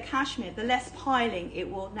of the cashmere, the less piling it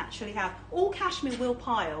will naturally have. All cashmere will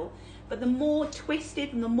pile, but the more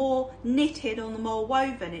twisted and the more knitted and the more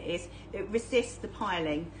woven it is, it resists the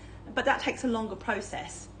piling. But that takes a longer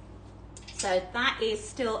process. So that is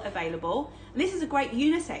still available. And this is a great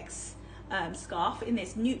unisex scarf in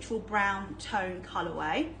this neutral brown tone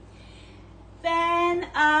colorway. Then,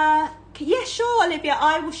 yeah, sure, Olivia,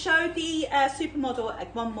 I will show the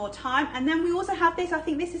supermodel one more time. And then we also have this, I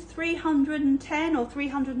think this is 310 or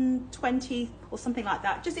 320 or something like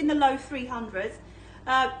that, just in the low 300s.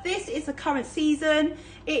 This is the current season.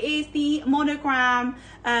 It is the monogram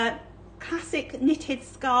classic knitted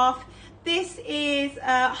scarf. This is,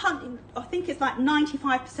 I think it's like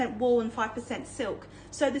 95% wool and 5% silk.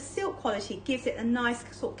 So the silk quality gives it a nice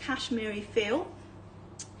sort of cashmere feel.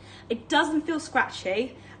 It doesn't feel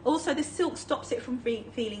scratchy. Also, the silk stops it from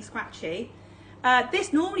feeling scratchy.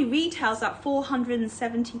 This normally retails at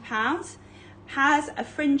 £470. Has a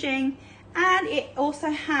fringing, and it also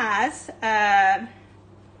has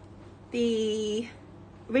the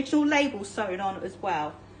original label sewn on as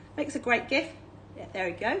well. Makes a great gift. Yeah, there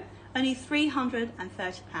we go. Only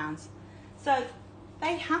 £330. So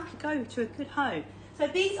they have to go to a good home. So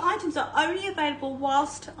these items are only available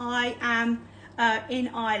whilst I am in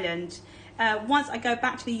Ireland. Once I go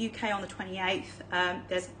back to the UK on the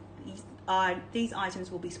 28th, these items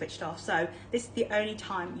will be switched off. So this is the only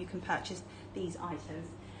time you can purchase these items.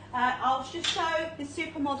 I'll just show the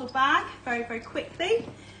supermodel bag very, very quickly.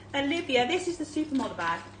 Olivia, this is the supermodel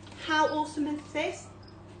bag. How awesome is this?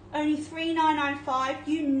 Only $3,995.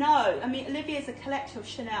 You know, I mean, Olivia is a collector of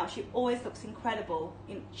Chanel. She always looks incredible.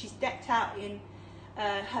 She's decked out in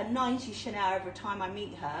her 90s Chanel every time I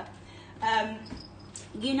meet her.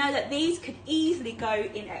 You know that these could easily go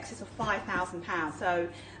in excess of £5,000. So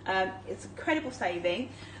it's incredible saving.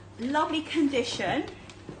 Lovely condition.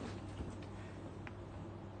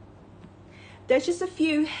 There's just a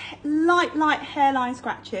few light hairline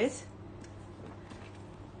scratches.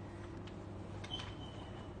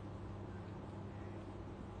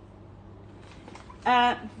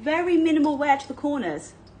 Very minimal wear to the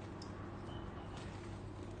corners.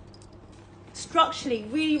 Structurally,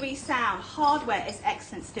 really sound. Hardware is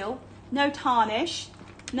excellent still. No tarnish,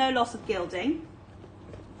 no loss of gilding.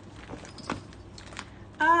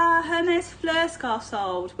 Hermes Fleur scarf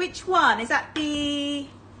sold. Which one? Is that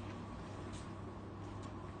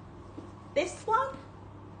this one?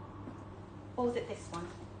 Or was it this one?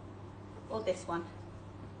 Or this one?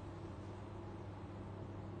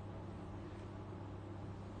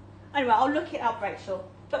 Anyway, I'll look it up, Rachel.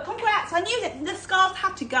 But congrats, I knew that the scarves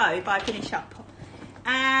had to go by finish up.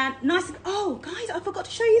 And nice, oh guys, I forgot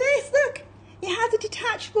to show you this, look. It has a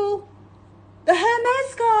detachable, the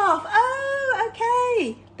Hermes scarf. Oh,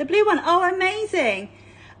 okay. The blue one, oh, amazing.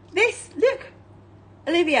 This, look,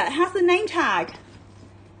 Olivia, it has the name tag.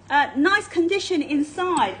 Nice condition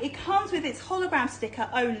inside. It comes with its hologram sticker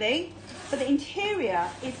only, but the interior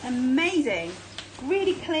is amazing.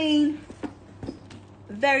 Really clean,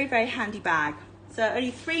 very handy bag. So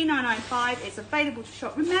only $3,995. It's available to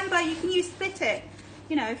shop. Remember, you can use split it.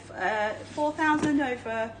 You know, 4,000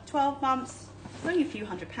 over 12 months. Only a few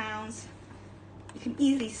 £100s. You can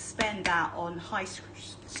easily spend that on high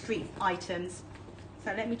street items.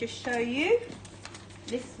 So let me just show you.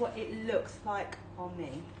 This is what it looks like on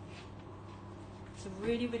me. It's a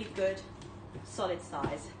really good, solid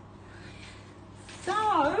size.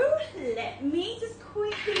 So let me just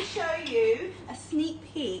quickly show you a sneak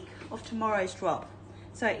peek of tomorrow's drop.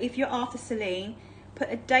 So if you're after Celine,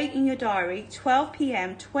 put a date in your diary, 12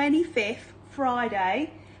 p.m, 25th,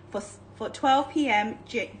 Friday, for 12 p.m.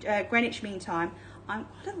 Greenwich Mean Time. I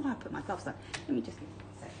don't know why I put my gloves on. Let me just give it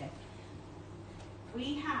a second.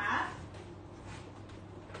 We have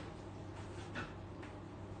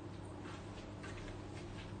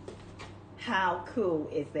how cool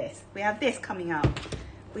is this? We have this coming up.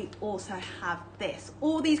 We also have this.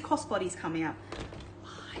 All these crossbodies coming up.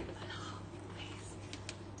 I love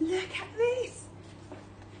this. Look at this.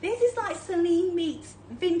 This is like Celine meets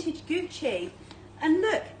vintage Gucci. And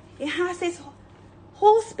look, it has this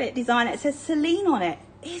horse bit design. It says Celine on it.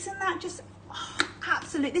 Isn't that just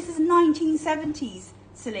absolute? This is 1970s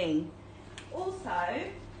Celine. Also,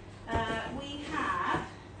 we have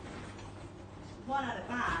one of the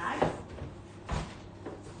bags.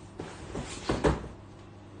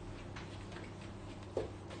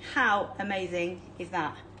 How amazing is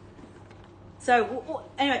that? So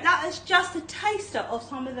anyway, that is just a taster of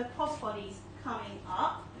some of the crossbodies coming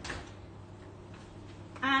up.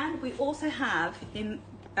 And we also have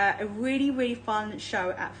a really fun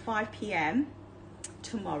show at 5 p.m.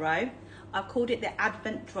 tomorrow. I've called it the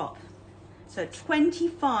Advent Drop. So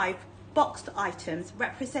 25 boxed items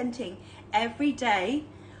representing every day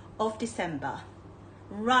of December,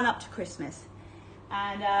 run up to Christmas.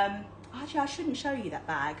 And actually, I shouldn't show you that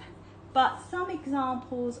bag, but some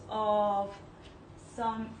examples of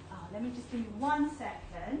some, let me just give you 1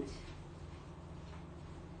 second.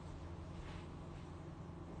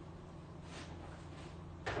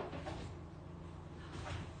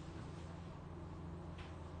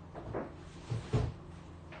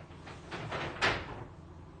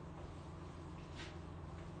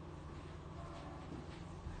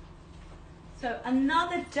 So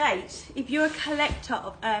another date, if you're a collector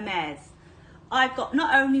of Hermes, I've got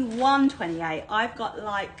not only one 28, I've got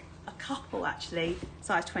like a couple actually,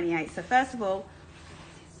 size 28. So first of all,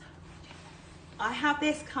 I have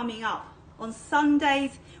this coming up on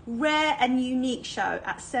Sunday's rare and unique show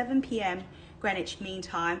at 7 p.m. Greenwich Mean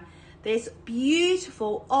Time. This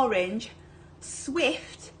beautiful orange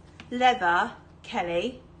Swift leather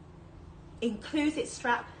Kelly, includes its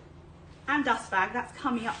strap and dust bag. That's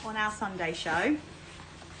coming up on our Sunday show.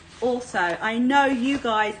 Also, I know you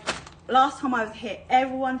guys, last time I was here,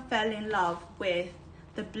 everyone fell in love with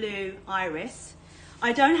the blue iris.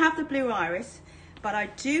 I don't have the blue iris, but I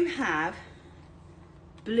do have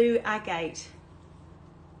blue agate.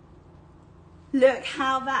 Look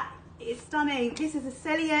how that is stunning. This is a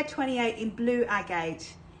Cellier 28 in blue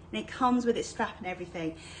agate, and it comes with its strap and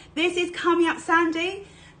everything. This is coming up, Sandy.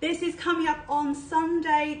 This is coming up on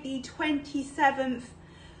Sunday, the 27th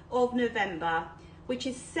of November, which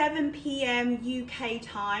is 7 p.m. UK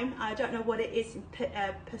time. I don't know what it is in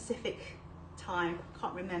Pacific time,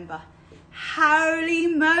 can't remember. Holy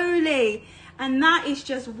moly. And that is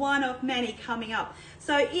just one of many coming up.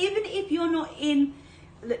 So even if you're not in,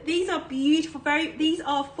 these are beautiful, these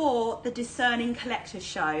are for the Discerning Collectors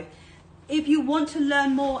show. If you want to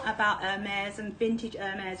learn more about Hermes and vintage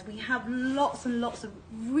Hermes, we have lots and lots of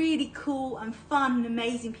really cool and fun and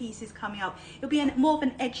amazing pieces coming up. It'll be more of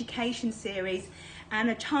an education series and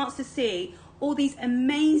a chance to see all these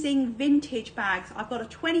amazing vintage bags. I've got a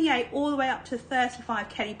 28 all the way up to 35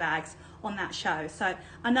 Kelly bags on that show. So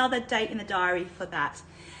another date in the diary for that.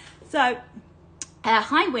 So,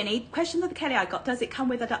 hi Winnie, question for the Kelly I got, does it come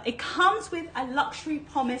with it comes with a luxury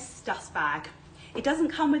promise dust bag. It doesn't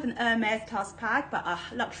come with an Hermes dust bag, but a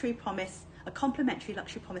complimentary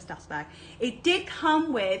luxury promise dust bag. It did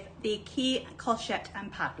come with the key, clochette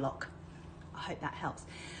and padlock. I hope that helps.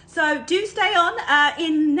 So do stay on.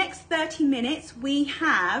 In the next 30 minutes, we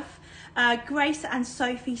have Grace and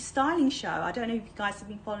Sophie styling show. I don't know if you guys have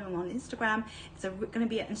been following on Instagram. It's going to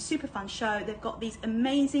be a super fun show. They've got these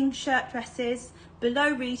amazing shirt dresses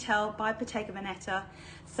below retail by Bottega Veneta.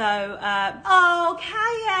 So, oh,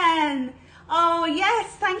 Cayenne. Oh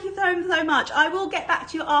yes, thank you so much. I will get back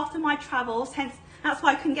to you after my travels, hence that's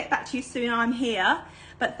why I couldn't get back to you soon. I'm here,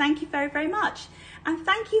 but thank you very much. And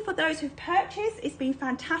thank you for those who've purchased. It's been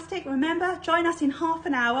fantastic. Remember, join us in half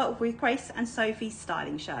an hour with Grace and Sophie's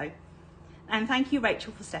styling show. And thank you,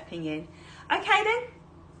 Rachel, for stepping in. Okay then,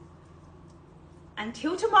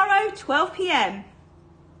 until tomorrow, 12 p.m.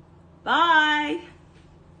 Bye.